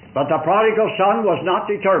 but the prodigal son was not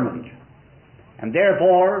determined, and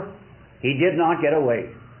therefore he did not get away.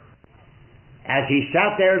 As he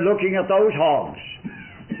sat there looking at those hogs,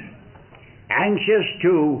 anxious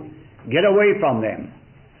to get away from them,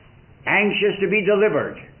 anxious to be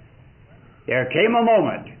delivered, there came a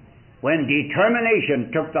moment when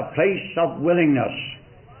determination took the place of willingness.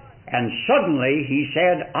 And suddenly he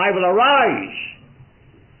said, I will arise.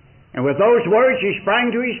 And with those words he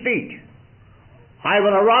sprang to his feet. I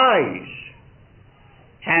will arise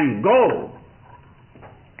and go.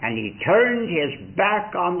 And he turned his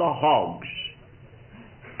back on the hogs.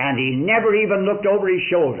 And he never even looked over his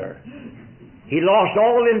shoulder. He lost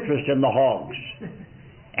all interest in the hogs.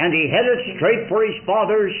 And he headed straight for his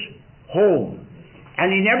father's home.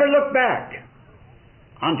 And he never looked back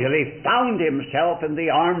until he found himself in the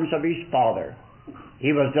arms of his father.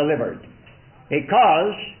 He was delivered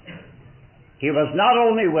because he was not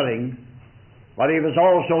only willing, but he was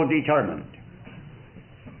also determined.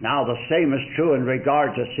 Now the same is true in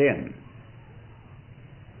regard to sin.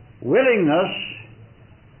 Willingness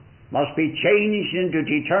must be changed into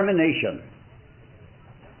determination.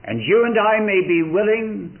 And you and I may be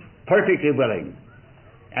willing, perfectly willing,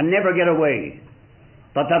 and never get away.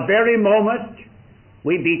 But the very moment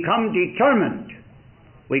we become determined,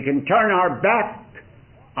 we can turn our back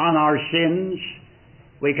on our sins,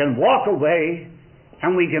 we can walk away,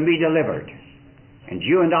 and we can be delivered. And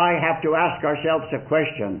you and I have to ask ourselves a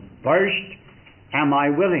question. First, am I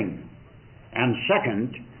willing? And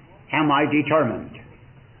second, am I determined?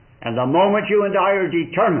 And the moment you and I are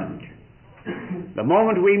determined, the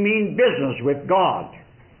moment we mean business with God,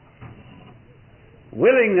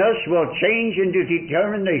 willingness will change into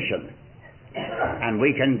determination. And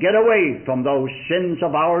we can get away from those sins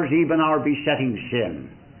of ours, even our besetting sin,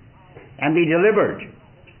 and be delivered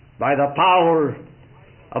by the power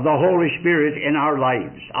of the Holy Spirit in our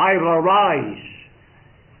lives. I will arise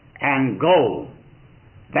and go.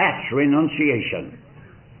 That's renunciation.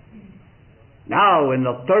 Now, in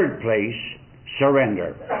the third place,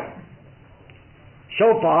 surrender.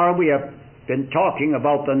 So far, we have been talking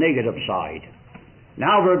about the negative side.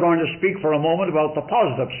 Now we're going to speak for a moment about the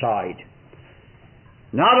positive side.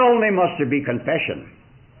 Not only must there be confession,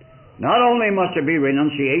 not only must there be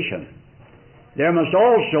renunciation, there must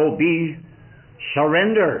also be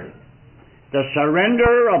surrender. The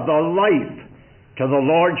surrender of the life to the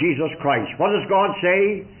Lord Jesus Christ. What does God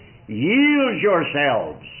say? Yield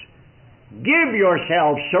yourselves. Give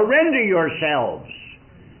yourselves. Surrender yourselves.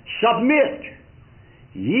 Submit.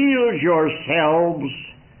 Yield yourselves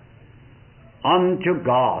unto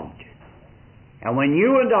God. And when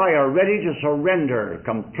you and I are ready to surrender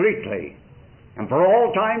completely and for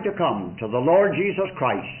all time to come to the Lord Jesus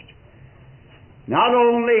Christ, not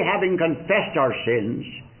only having confessed our sins,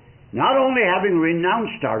 not only having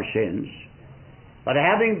renounced our sins, but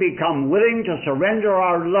having become willing to surrender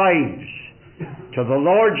our lives to the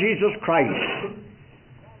Lord Jesus Christ,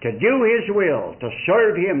 to do His will, to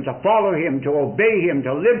serve Him, to follow Him, to obey Him,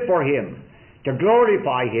 to live for Him, to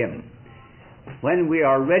glorify Him. When we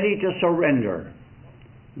are ready to surrender,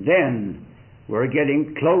 then we're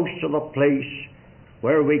getting close to the place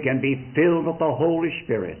where we can be filled with the Holy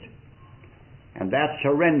Spirit. And that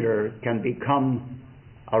surrender can become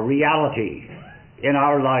a reality in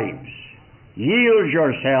our lives. Yield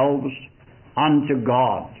yourselves unto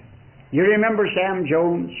God. You remember Sam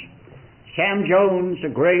Jones? Sam Jones, a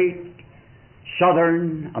great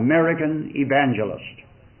Southern American evangelist.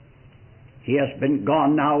 He has been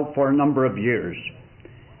gone now for a number of years.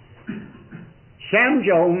 Sam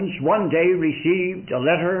Jones one day received a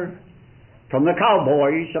letter from the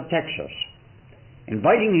Cowboys of Texas,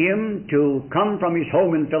 inviting him to come from his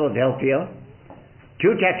home in Philadelphia to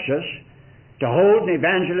Texas to hold an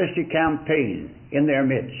evangelistic campaign in their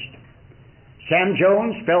midst. Sam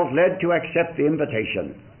Jones felt led to accept the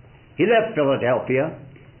invitation. He left Philadelphia,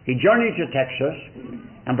 he journeyed to Texas,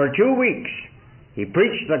 and for 2 weeks he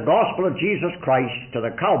preached the gospel of Jesus Christ to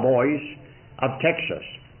the Cowboys of Texas.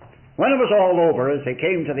 When it was all over, as they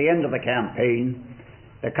came to the end of the campaign,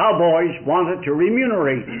 the Cowboys wanted to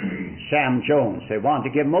remunerate Sam Jones. They wanted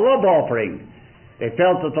to give him a love offering. They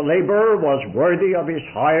felt that the laborer was worthy of his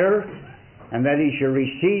hire and that he should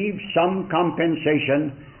receive some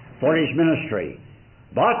compensation for his ministry.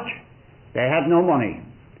 But they had no money,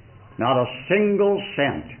 not a single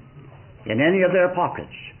cent in any of their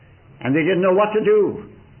pockets. And they didn't know what to do.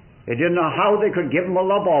 They didn't know how they could give him a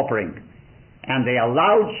love offering. And they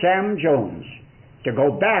allowed Sam Jones to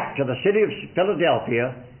go back to the city of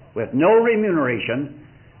Philadelphia with no remuneration,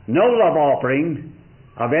 no love offering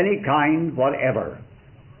of any kind whatever.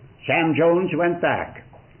 Sam Jones went back.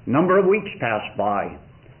 A number of weeks passed by.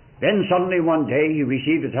 Then suddenly one day he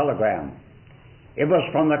received a telegram. It was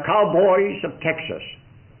from the Cowboys of Texas.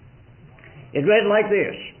 It read like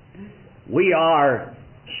this: "We are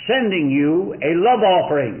sending you a love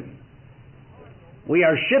offering. We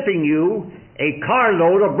are shipping you a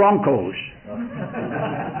carload of Broncos.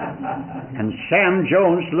 And Sam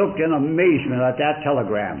Jones looked in amazement at that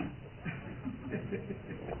telegram.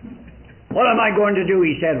 What am I going to do,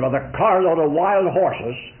 he said, with a carload of wild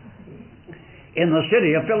horses in the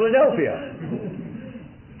city of Philadelphia?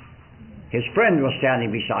 His friend was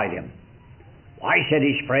standing beside him. Why, said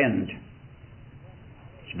his friend,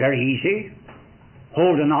 it's very easy.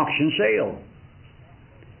 Hold an auction sale.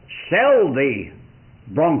 Sell the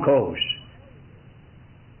Broncos,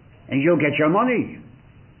 and you'll get your money.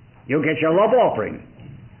 You'll get your love offering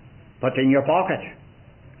put in your pocket.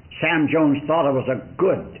 Sam Jones thought it was a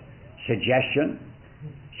good suggestion,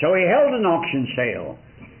 so he held an auction sale.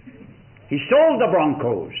 He sold the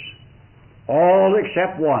Broncos, all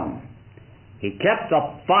except one. He kept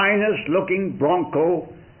the finest looking Bronco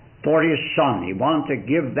for his son. He wanted to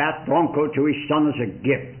give that Bronco to his son as a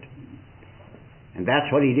gift. And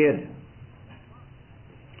that's what he did.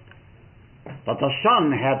 But the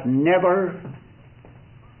son had never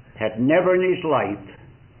in his life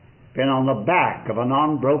been on the back of an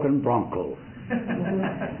unbroken Bronco.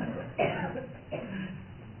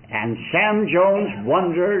 And Sam Jones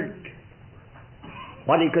wondered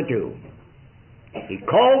what he could do. He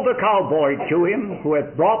called the cowboy to him who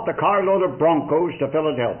had brought the carload of Broncos to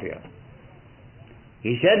Philadelphia.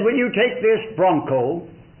 He said, will you take this Bronco?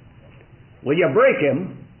 Will you break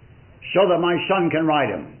him so that my son can ride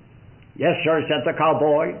him? Yes, sir, said the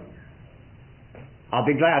cowboy. I'll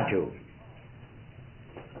be glad to.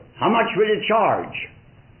 How much will you charge?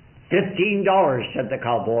 $15, said the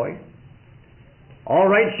cowboy. All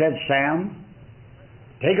right, said Sam.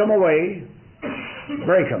 Take him away.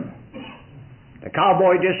 Break him. The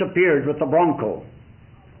cowboy disappeared with the Bronco.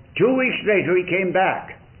 2 weeks later, he came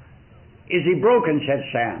back. Is he broken, said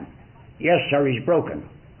Sam. Yes, sir, he's broken.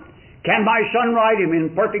 Can my son ride him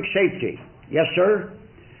in perfect safety? Yes, sir.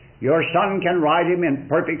 Your son can ride him in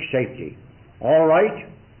perfect safety. All right.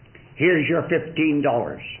 Here's your $15.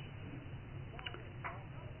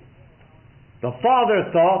 The father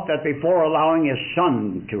thought that before allowing his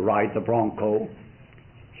son to ride the Bronco,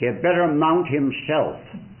 he had better mount himself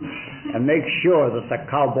and make sure that the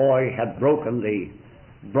cowboy had broken the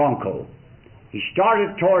Bronco. He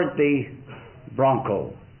started toward the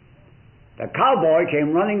Bronco. The cowboy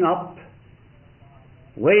came running up,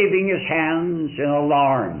 waving his hands in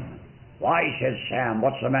alarm. Why, said Sam,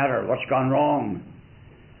 what's the matter? What's gone wrong?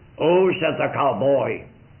 Oh, said the cowboy,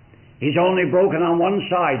 he's only broken on one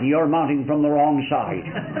side, and you're mounting from the wrong side.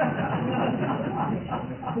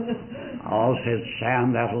 Oh, said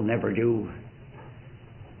Sam, that'll never do.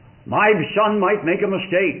 My son might make a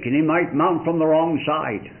mistake, and he might mount from the wrong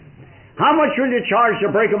side. How much will you charge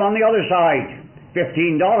to break him on the other side?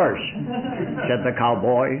 $15, said the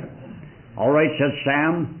cowboy. All right, said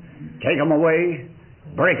Sam, take him away,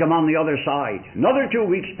 break him on the other side. Another 2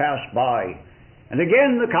 weeks passed by, and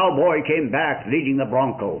again the cowboy came back leading the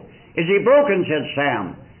Bronco. Is he broken, said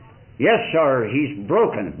Sam. Yes, sir, he's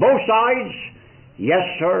broken. Both sides? Yes,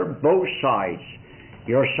 sir, both sides.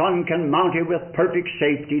 Your son can mount it with perfect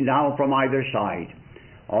safety now from either side.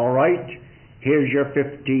 All right, here's your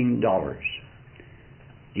 $15.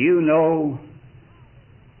 Do you know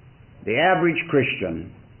the average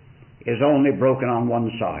Christian is only broken on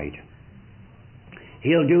one side?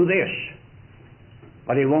 He'll do this,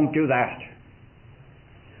 but he won't do that.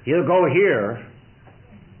 He'll go here,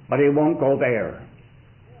 but he won't go there.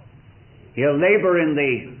 He'll labor in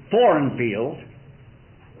the foreign field,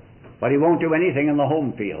 but he won't do anything in the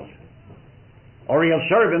home field. Or he'll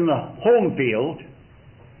serve in the home field,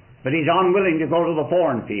 but he's unwilling to go to the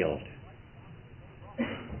foreign field.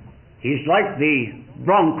 He's like the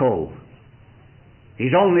Bronco.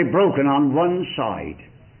 He's only broken on one side.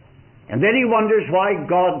 And then he wonders why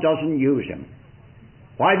God doesn't use him.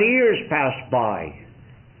 Why the years pass by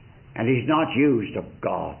and he's not used of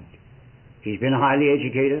God. He's been highly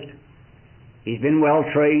educated. He's been well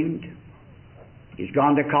trained. He's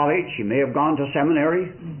gone to college. He may have gone to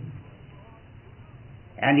seminary.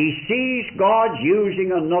 And he sees God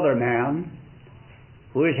using another man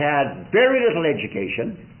who has had very little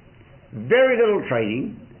education, very little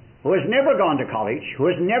training, who has never gone to college, who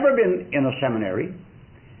has never been in a seminary,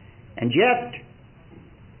 and yet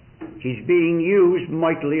he's being used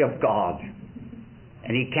mightily of God,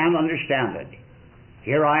 and he can't understand it.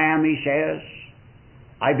 Here I am, he says.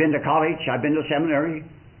 I've been to college, I've been to seminary,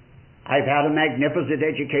 I've had a magnificent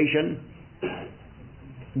education.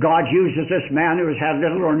 God uses this man who has had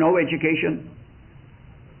little or no education,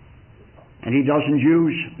 and he doesn't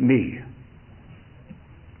use me.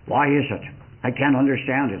 Why is it? I can't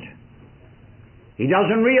understand it. He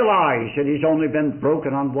doesn't realize that he's only been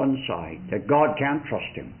broken on one side, that God can't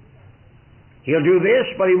trust him. He'll do this,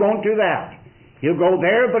 but he won't do that. He'll go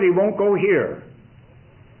there, but he won't go here.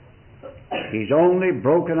 He's only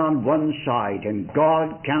broken on one side, and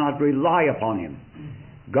God cannot rely upon him.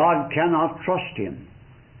 God cannot trust him.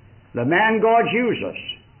 The man God uses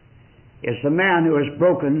is the man who has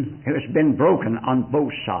been broken on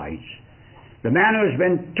both sides. The man who has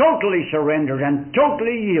been totally surrendered and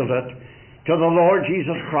totally yielded to the Lord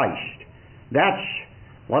Jesus Christ. That's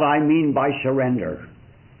what I mean by surrender.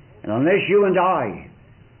 And unless you and I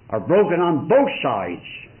are broken on both sides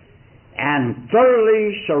and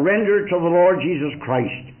thoroughly surrendered to the Lord Jesus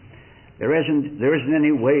Christ, there isn't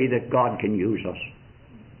any way that God can use us.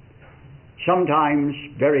 Sometimes,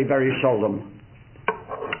 very, very seldom,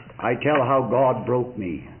 I tell how God broke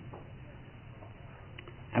me.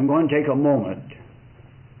 I'm going to take a moment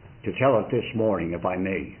to tell it this morning, if I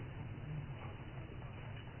may.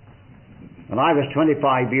 When I was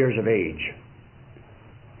 25 years of age,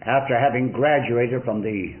 after having graduated from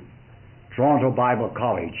the Toronto Bible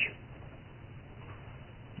College,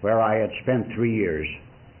 where I had spent 3 years,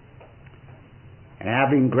 and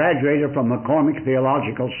having graduated from McCormick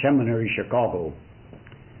Theological Seminary, Chicago,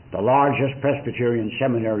 the largest Presbyterian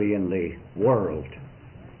seminary in the world,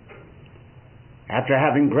 after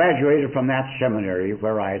having graduated from that seminary,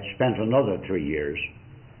 where I had spent another 3 years,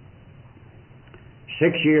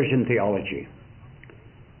 6 years in theology,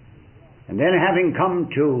 and then having come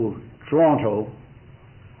to Toronto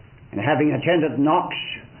and having attended Knox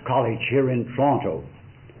College here in Toronto,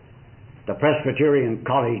 the Presbyterian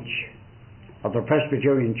College of the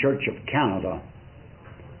Presbyterian Church of Canada,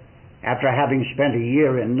 after having spent a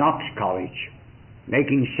year in Knox College,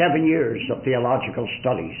 making 7 years of theological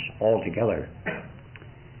studies altogether,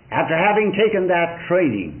 after having taken that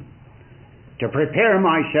training to prepare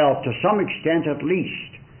myself to some extent at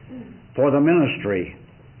least for the ministry,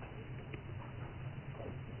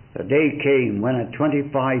 the day came when at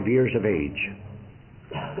 25 years of age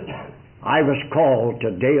I was called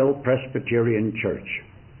to Dale Presbyterian Church.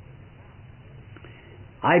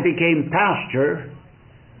 I became pastor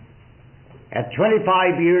at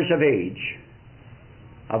 25 years of age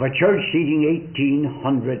of a church seating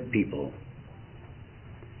 1,800 people.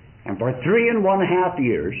 And for 3.5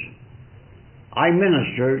 years, I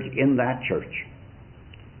ministered in that church,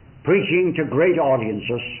 preaching to great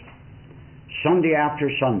audiences Sunday after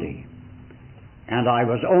Sunday. And I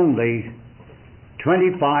was only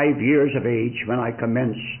 25 years of age when I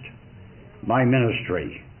commenced my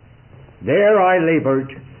ministry. There I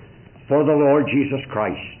labored for the Lord Jesus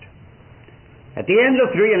Christ. At the end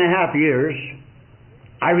of 3.5 years,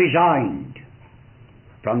 I resigned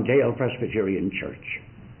from Dale Presbyterian Church.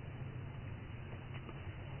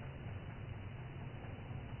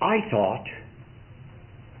 I thought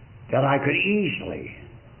that I could easily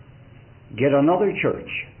get another church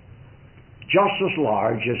just as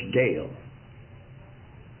large as Dale,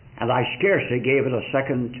 and I scarcely gave it a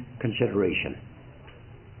second consideration.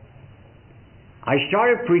 I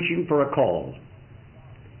started preaching for a call,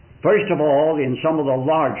 first of all in some of the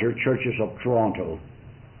larger churches of Toronto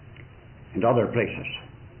and other places.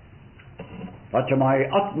 But to my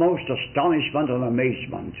utmost astonishment and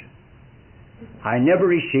amazement, I never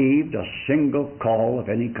received a single call of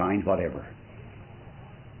any kind whatever.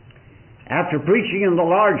 After preaching in the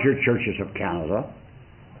larger churches of Canada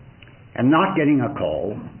and not getting a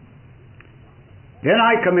call, then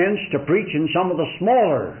I commenced to preach in some of the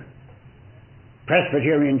smaller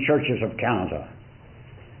Presbyterian churches of Canada.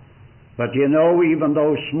 But you know, even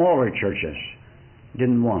those smaller churches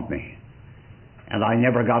didn't want me, and I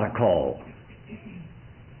never got a call,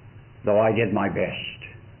 though I did my best.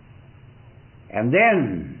 And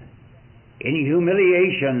then, in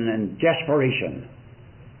humiliation and desperation,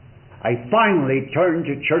 I finally turned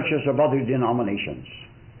to churches of other denominations.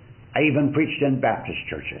 I even preached in Baptist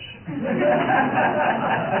churches.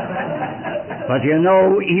 But you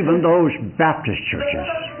know, even those Baptist churches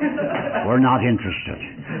were not interested.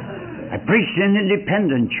 I preached in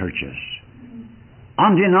independent churches,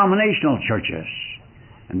 undenominational churches,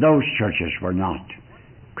 and those churches were not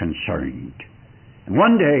concerned. And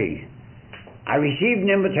one day, I received an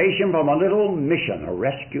invitation from a little mission, a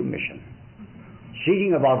rescue mission,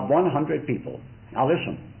 seating about 100 people. Now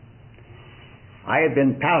listen, I had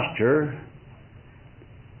been pastor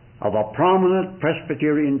of a prominent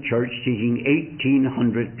Presbyterian church seating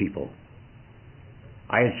 1,800 people.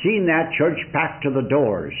 I had seen that church packed to the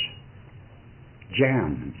doors,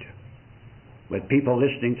 jammed with people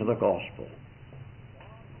listening to the gospel.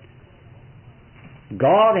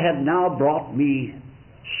 God had now brought me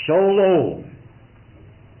so low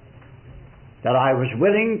that I was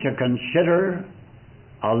willing to consider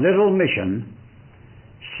a little mission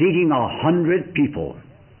seating 100 people.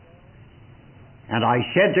 And I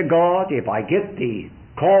said to God, if I get the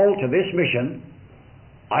call to this mission,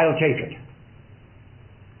 I'll take it.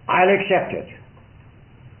 I'll accept it.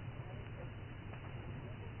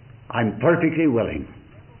 I'm perfectly willing.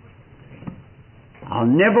 I'll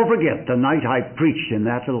never forget the night I preached in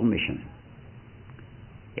that little mission.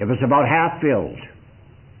 It was about half filled.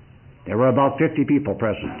 There were about 50 people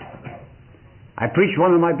present. I preached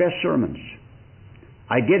one of my best sermons.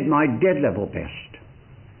 I did my dead level best.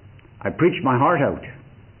 I preached my heart out.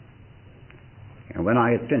 And when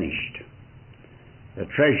I had finished, the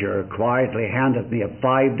treasurer quietly handed me a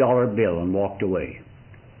 $5 bill and walked away.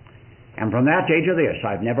 And from that day to this,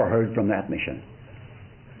 I've never heard from that mission.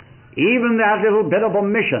 Even that little bit of a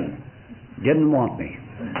mission didn't want me.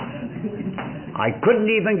 I couldn't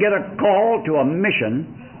even get a call to a mission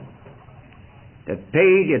that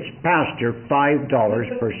paid its pastor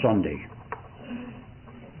 $5 per Sunday.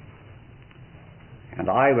 And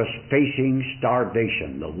I was facing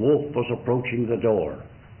starvation. The wolf was approaching the door.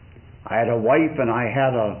 I had a wife and I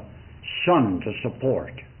had a son to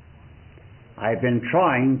support. I had been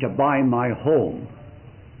trying to buy my home.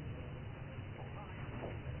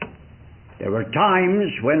 There were times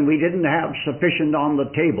when we didn't have sufficient on the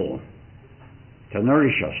table to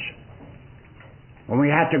nourish us, when we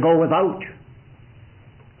had to go without.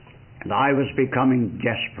 And I was becoming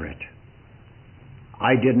desperate.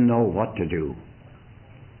 I didn't know what to do.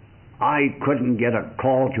 I couldn't get a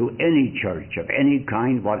call to any church of any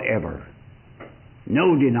kind whatever.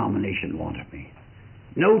 No denomination wanted me.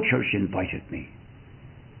 No church invited me.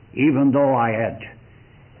 Even though I had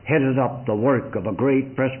headed up the work of a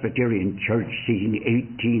great Presbyterian church seating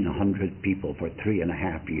 1,800 people for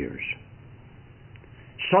 3.5 years.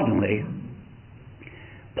 Suddenly,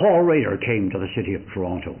 Paul Rader came to the city of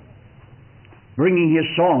Toronto, bringing his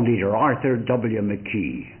song leader, Arthur W.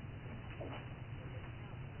 McKee.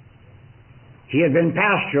 He had been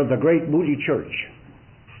pastor of the great Moody Church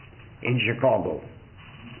in Chicago.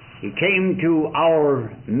 He came to our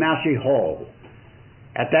Massey Hall,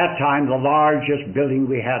 at that time the largest building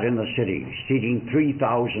we had in the city, seating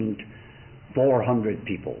 3,400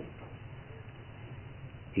 people.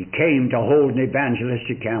 He came to hold an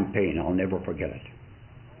evangelistic campaign. I'll never forget it.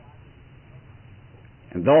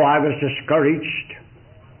 And though I was discouraged,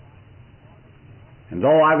 and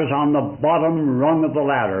though I was on the bottom rung of the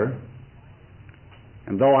ladder,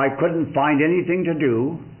 and though I couldn't find anything to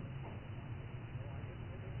do,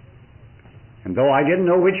 and though I didn't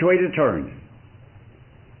know which way to turn,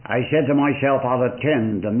 I said to myself, I'll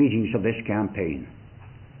attend the meetings of this campaign.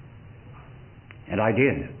 And I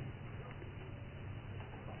did.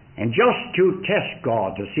 And just to test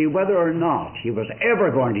God to see whether or not He was ever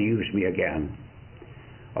going to use me again,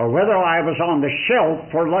 or whether I was on the shelf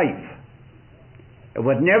for life, and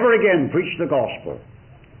would never again preach the gospel,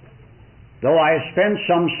 though I had spent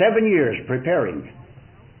some 7 years preparing,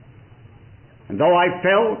 and though I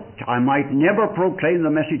felt I might never proclaim the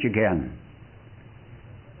message again,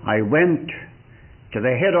 I went to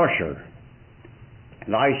the head usher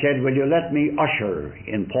and I said, will you let me usher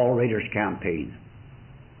in Paul Rader's campaign?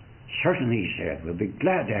 Certainly, he said, we'll be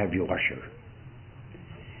glad to have you usher.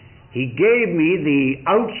 He gave me the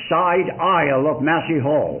outside aisle of Massey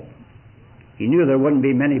Hall. He knew there wouldn't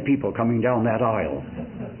be many people coming down that aisle.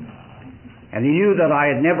 And he knew that I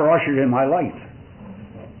had never ushered in my life.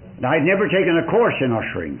 And I had never taken a course in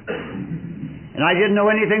ushering. And I didn't know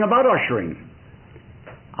anything about ushering.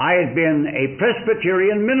 I had been a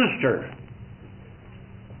Presbyterian minister.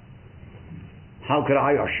 How could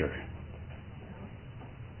I usher?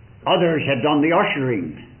 Others had done the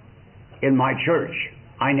ushering in my church.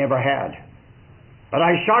 I never had. But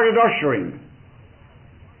I started ushering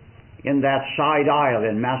in that side aisle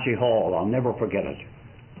in Massey Hall. I'll never forget it.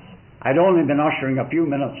 I'd only been ushering a few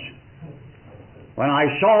minutes when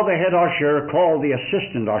I saw the head usher call the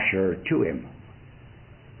assistant usher to him.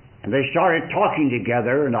 And they started talking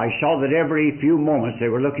together, and I saw that every few moments they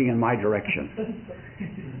were looking in my direction.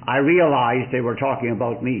 I realized they were talking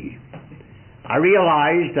about me. I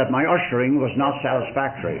realized that my ushering was not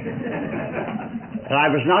satisfactory, that I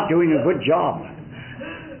was not doing a good job.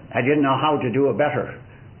 I didn't know how to do it better.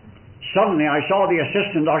 Suddenly I saw the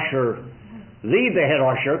assistant usher leave the head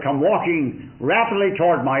usher, come walking rapidly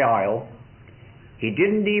toward my aisle. He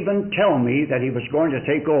didn't even tell me that he was going to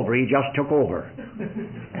take over. He just took over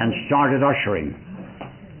and started ushering.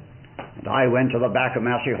 And I went to the back of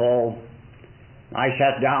Massey Hall. I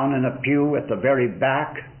sat down in a pew at the very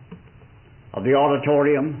back of the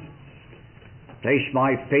auditorium, placed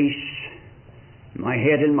my face my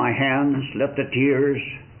head in my hands, let the tears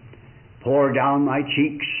pour down my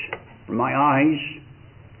cheeks from my eyes.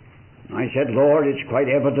 I said, Lord, it's quite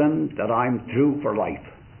evident that I'm through for life.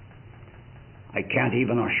 I can't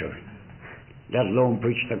even usher, let alone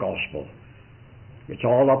preach the gospel. It's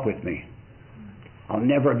all up with me. I'll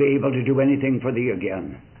never be able to do anything for thee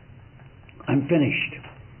again. I'm finished.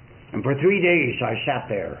 And for 3 days I sat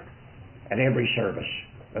there at every service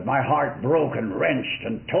with my heart broken, wrenched,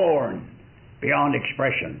 and torn beyond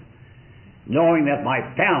expression, knowing that my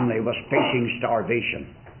family was facing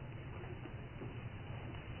starvation.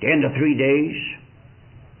 At the end of 3 days,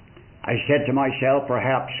 I said to myself,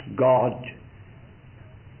 perhaps God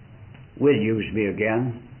will use me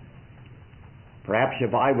again. Perhaps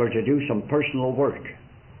if I were to do some personal work,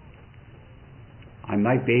 I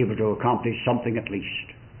might be able to accomplish something at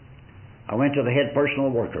least. I went to the head personal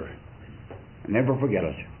worker. I'll never forget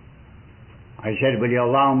it. I said, will you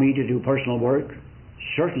allow me to do personal work?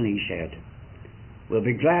 Certainly, he said. We'll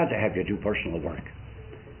be glad to have you do personal work.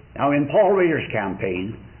 Now, in Paul Rader's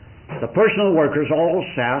campaign, the personal workers all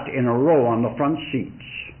sat in a row on the front seats.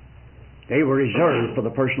 They were reserved for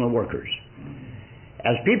the personal workers.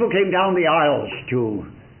 As people came down the aisles to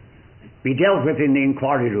be dealt with in the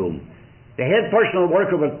inquiry room, the head personal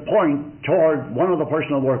worker would point toward one of the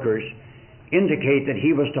personal workers, indicate that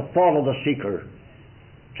he was to follow the seeker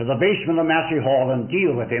to the basement of Massey Hall and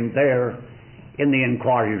deal with him there in the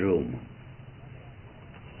inquiry room.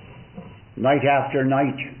 Night after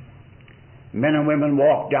night, men and women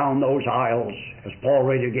walked down those aisles as Paul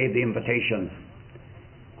Rader gave the invitation.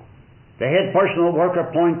 The head personal worker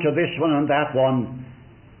pointed to this one and that one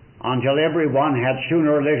until everyone had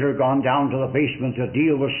sooner or later gone down to the basement to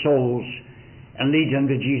deal with souls and lead them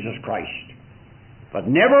to Jesus Christ. But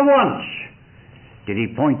never once did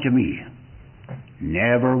he point to me.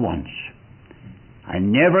 Never once. I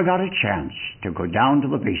never got a chance to go down to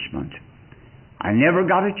the basement. I never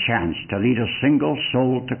got a chance to lead a single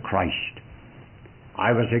soul to Christ.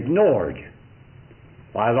 I was ignored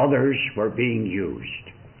while others were being used.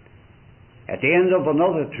 At the end of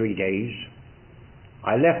another 3 days,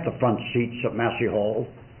 I left the front seats at Massey Hall.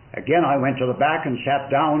 Again, I went to the back and sat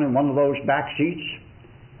down in one of those back seats.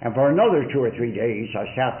 And for another 2 or 3 days, I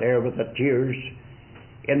sat there with the tears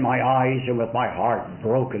in my eyes and with my heart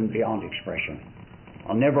broken beyond expression.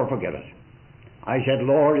 I'll never forget it. I said,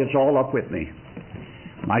 Lord, it's all up with me.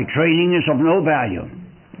 My training is of no value.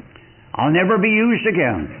 I'll never be used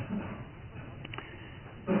again.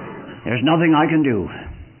 There's nothing I can do.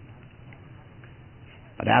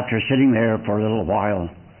 But after sitting there for a little while,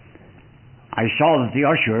 I saw that the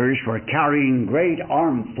ushers were carrying great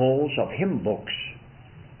armfuls of hymn books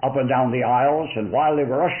up and down the aisles, and while they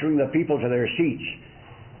were ushering the people to their seats,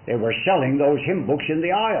 they were selling those hymn books in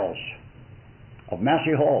the aisles of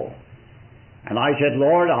Massey Hall. And I said,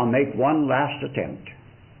 Lord, I'll make one last attempt.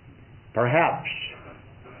 Perhaps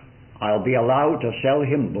I'll be allowed to sell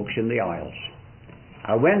hymn books in the aisles.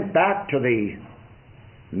 I went back to the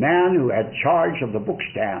man who had charge of the book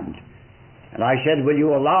stand, and I said, will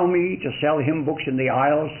you allow me to sell hymn books in the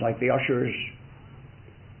aisles like the ushers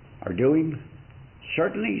are doing?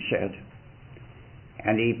 Certainly, he said.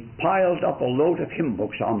 And he piled up a load of hymn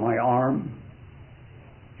books on my arm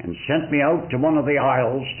and sent me out to one of the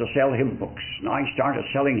aisles to sell hymn books. And I started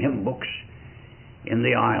selling hymn books in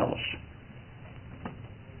the aisles.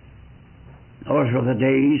 Those were the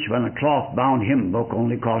days when a cloth-bound hymn book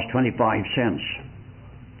only cost 25 cents.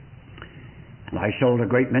 And I sold a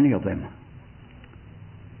great many of them.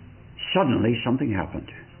 Suddenly, something happened.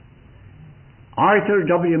 Arthur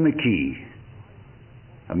W. McKee,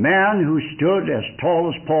 a man who stood as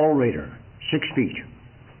tall as Paul Rader, 6 feet,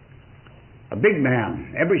 a big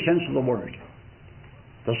man, every sense of the word,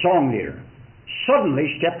 the song leader,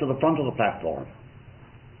 suddenly stepped to the front of the platform.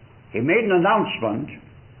 He made an announcement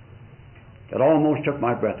that almost took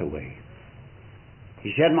my breath away.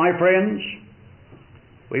 He said, my friends,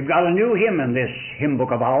 we've got a new hymn in this hymn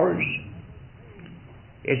book of ours.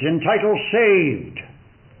 It's entitled Saved.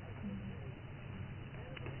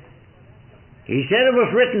 He said it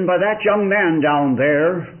was written by that young man down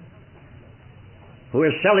there who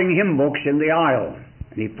is selling hymn books in the aisle.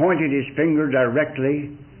 And he pointed his finger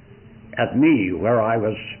directly at me where I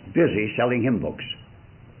was busy selling hymn books.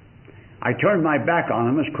 I turned my back on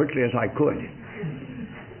him as quickly as I could.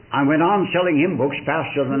 I went on selling hymn books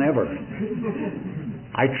faster than ever.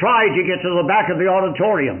 I tried to get to the back of the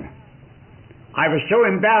auditorium. I was so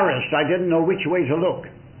embarrassed I didn't know which way to look.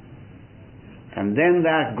 And then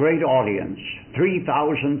that great audience,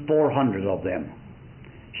 3,400 of them,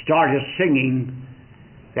 started singing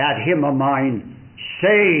that hymn of mine,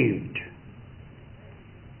 Saved.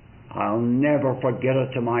 I'll never forget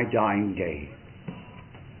it to my dying day.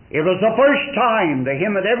 It was the first time the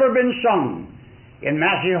hymn had ever been sung in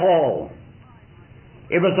Massey Hall.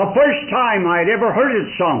 It was the first time I had ever heard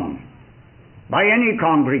it sung by any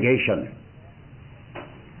congregation.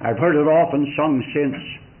 I've heard it often sung since.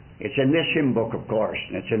 It's in this hymn book, of course,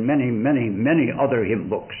 and it's in many, many, many other hymn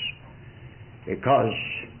books, because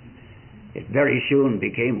it very soon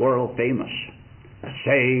became world famous.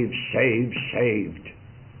 Saved, saved, saved.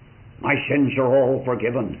 My sins are all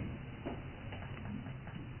forgiven.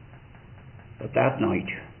 But that night,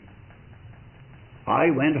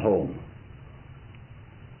 I went home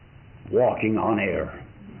walking on air.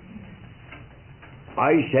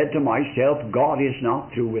 I said to myself, God is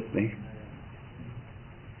not through with me.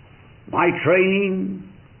 My training,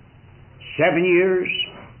 7 years,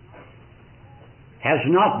 has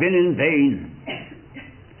not been in vain.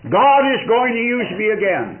 God is going to use me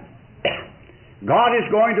again. God is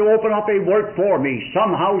going to open up a work for me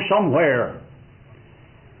somehow, somewhere.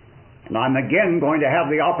 And I'm again going to have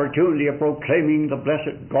the opportunity of proclaiming the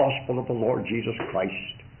blessed gospel of the Lord Jesus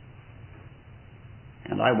Christ.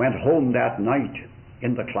 And I went home that night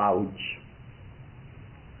in the clouds.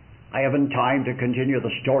 I haven't time to continue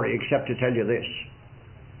the story except to tell you this.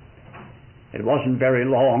 It wasn't very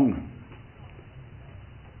long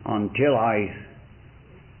until I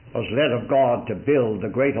was led of God to build the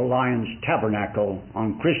Great Alliance Tabernacle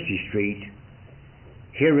on Christie Street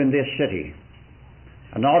here in this city.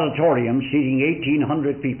 An auditorium seating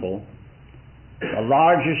 1,800 people, the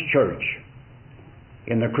largest church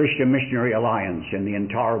in the Christian Missionary Alliance in the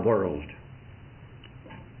entire world.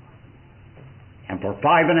 And for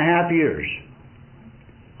 5.5 years,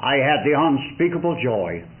 I had the unspeakable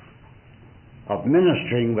joy of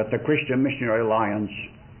ministering with the Christian Missionary Alliance,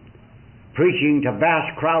 preaching to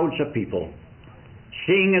vast crowds of people,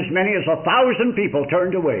 seeing as many as 1,000 people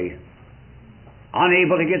turned away,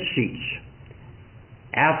 unable to get seats,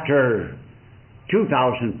 after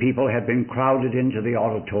 2,000 people had been crowded into the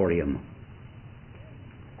auditorium.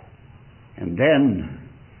 And then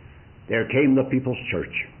there came the People's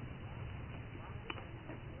Church.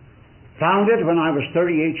 Founded when I was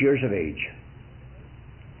 38 years of age.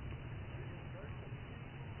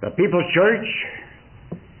 The People's Church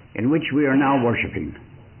in which we are now worshiping.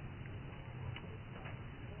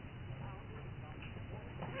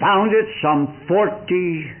 Founded some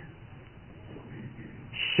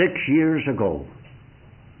 46 years ago.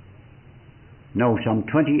 No, some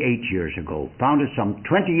 28 years ago. Founded some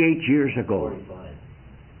 28 years ago.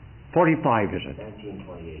 45, is it?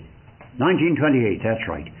 1928. 1928, that's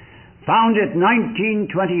right. Founded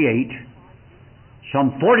 1928,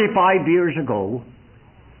 some 45 years ago,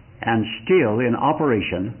 and still in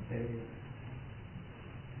operation.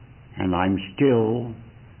 And I'm still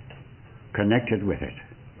connected with it.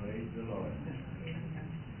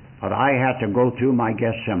 But I had to go through my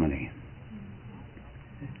Gethsemane.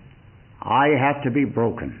 I had to be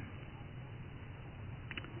broken.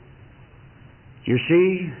 You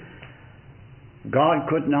see, God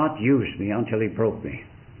could not use me until He broke me.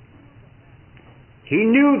 He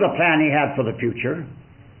knew the plan He had for the future.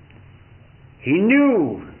 He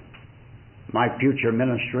knew my future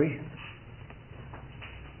ministry.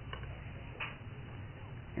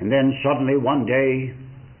 And then suddenly one day,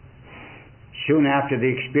 soon after the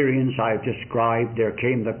experience I've described, there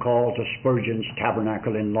came the call to Spurgeon's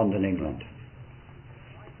Tabernacle in London, England.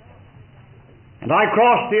 And I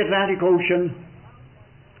crossed the Atlantic Ocean,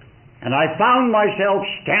 and I found myself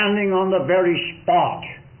standing on the very spot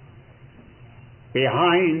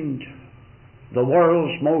behind the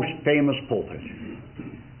world's most famous pulpit,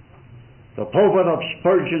 the pulpit of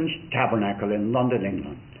Spurgeon's Tabernacle in London,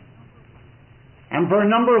 England. And for a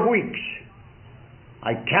number of weeks,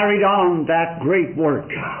 I carried on that great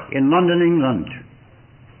work in London, England.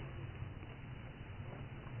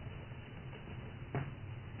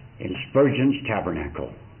 In Spurgeon's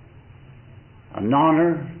Tabernacle. An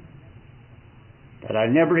honor that I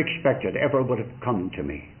never expected ever would have come to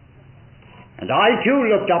me. And I too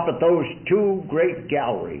looked up at those two great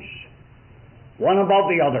galleries, one above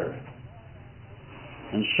the other,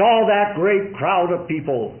 and saw that great crowd of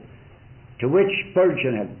people to which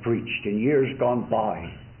Spurgeon had preached in years gone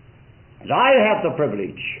by. And I have the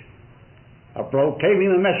privilege of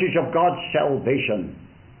proclaiming the message of God's salvation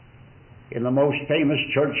in the most famous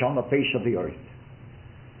church on the face of the earth,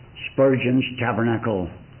 Spurgeon's Tabernacle,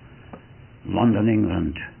 London,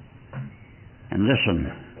 England. And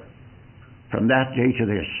listen, from that day to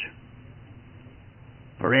this,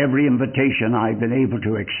 for every invitation I've been able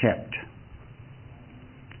to accept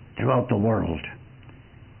throughout the world,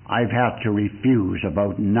 I've had to refuse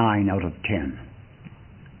about 9 out of 10.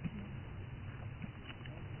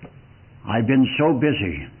 I've been so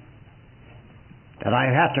busy that I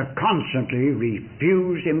had to constantly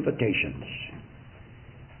refuse invitations.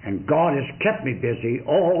 And God has kept me busy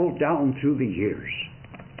all down through the years.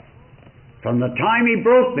 From the time He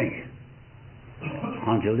broke me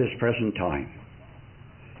until this present time.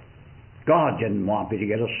 God didn't want me to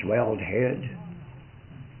get a swelled head.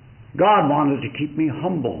 God wanted to keep me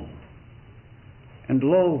humble and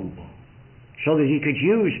low so that He could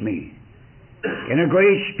use me in a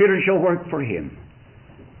great spiritual work for Him.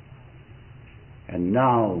 And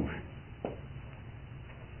now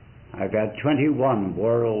I've had 21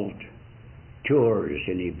 world tours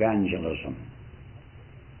in evangelism.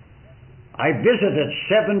 I visited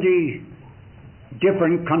 70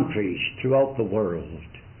 different countries throughout the world.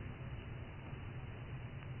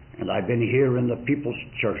 And I've been here in the People's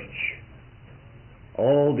Church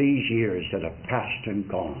all these years that have passed and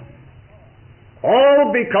gone.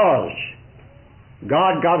 All because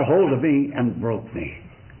God got hold of me and broke me.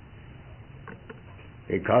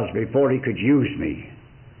 Because before He could use me,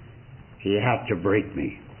 He had to break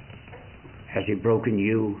me. Has He broken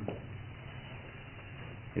you?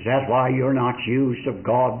 Is that why you're not used of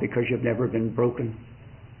God, because you've never been broken?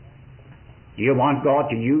 Do you want God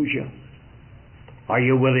to use you? Are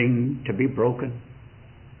you willing to be broken?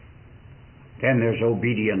 Then there's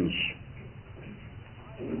obedience.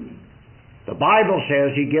 The Bible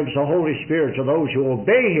says He gives the Holy Spirit to those who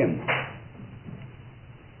obey Him.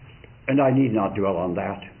 And I need not dwell on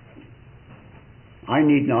that. I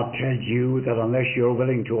need not tell you that unless you're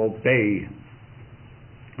willing to obey,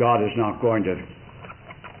 God is not going to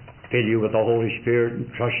fill you with the Holy Spirit and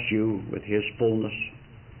trust you with His fullness.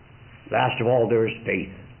 Last of all, there is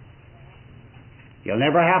faith. You'll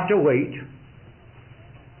never have to wait.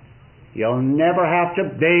 You'll never have to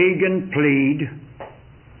beg and plead.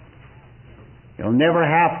 You'll never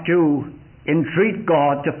have to entreat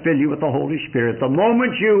God to fill you with the Holy Spirit. The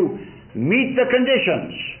moment you meet the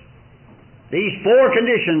conditions, these 4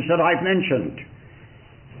 conditions that I've mentioned,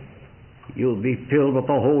 you'll be filled with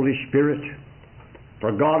the Holy Spirit.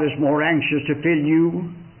 For God is more anxious to fill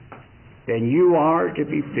you than you are to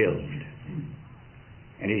be filled.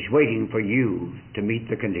 And He's waiting for you to meet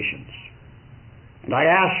the conditions. And I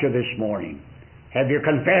ask you this morning, have you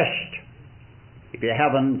confessed? If you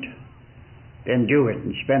haven't, then do it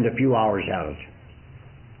and spend a few hours at it.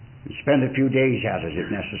 And spend a few days at it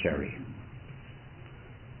if necessary.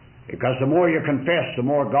 Because the more you confess, the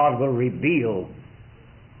more God will reveal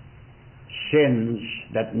sins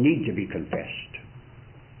that need to be confessed.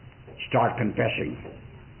 Start confessing.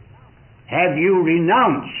 Have you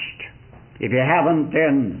renounced? If you haven't,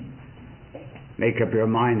 then make up your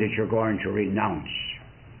mind that you're going to renounce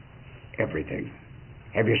everything.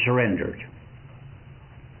 Have you surrendered?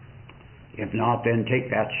 If not, then take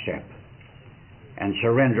that step and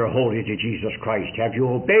surrender wholly to Jesus Christ. Have you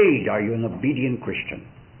obeyed? Are you an obedient Christian?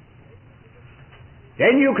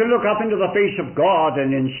 Then you can look up into the face of God,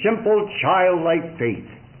 and in simple childlike faith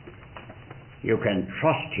you can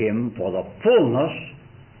trust Him for the fullness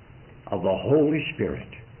of the Holy Spirit.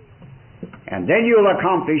 And then you'll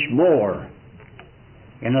accomplish more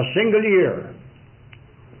in a single year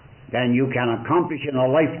than you can accomplish in a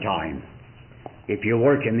lifetime if you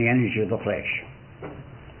work in the energy of the flesh.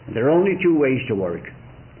 There are only 2 ways to work.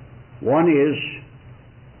 One is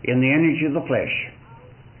in the energy of the flesh.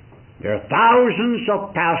 There are thousands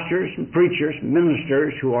of pastors and preachers,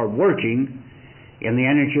 ministers who are working in the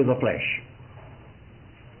energy of the flesh,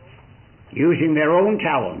 using their own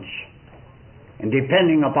talents and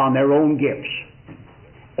depending upon their own gifts.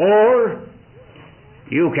 Or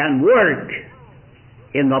you can work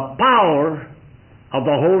in the power of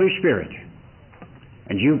the Holy Spirit.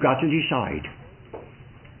 And you've got to decide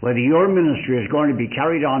whether your ministry is going to be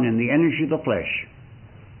carried on in the energy of the flesh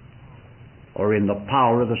or in the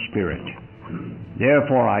power of the Spirit.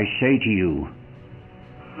 Therefore I say to you,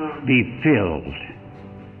 be filled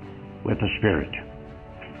with the Spirit.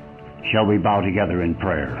 Shall we bow together in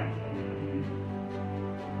prayer?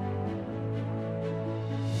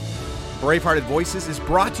 Bravehearted Voices is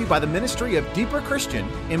brought to you by the Ministry of Deeper Christian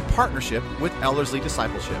in partnership with Ellerslie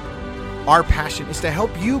Discipleship. Our passion is to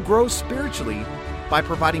help you grow spiritually by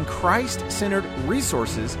providing Christ-centered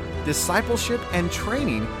resources, discipleship, and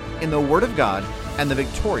training in the Word of God and the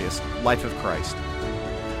victorious life of Christ.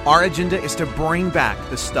 Our agenda is to bring back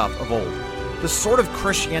the stuff of old, the sort of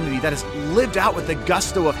Christianity that is lived out with the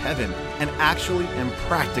gusto of heaven and actually and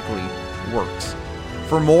practically works.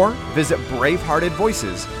 For more, visit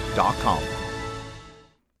braveheartedvoices.com.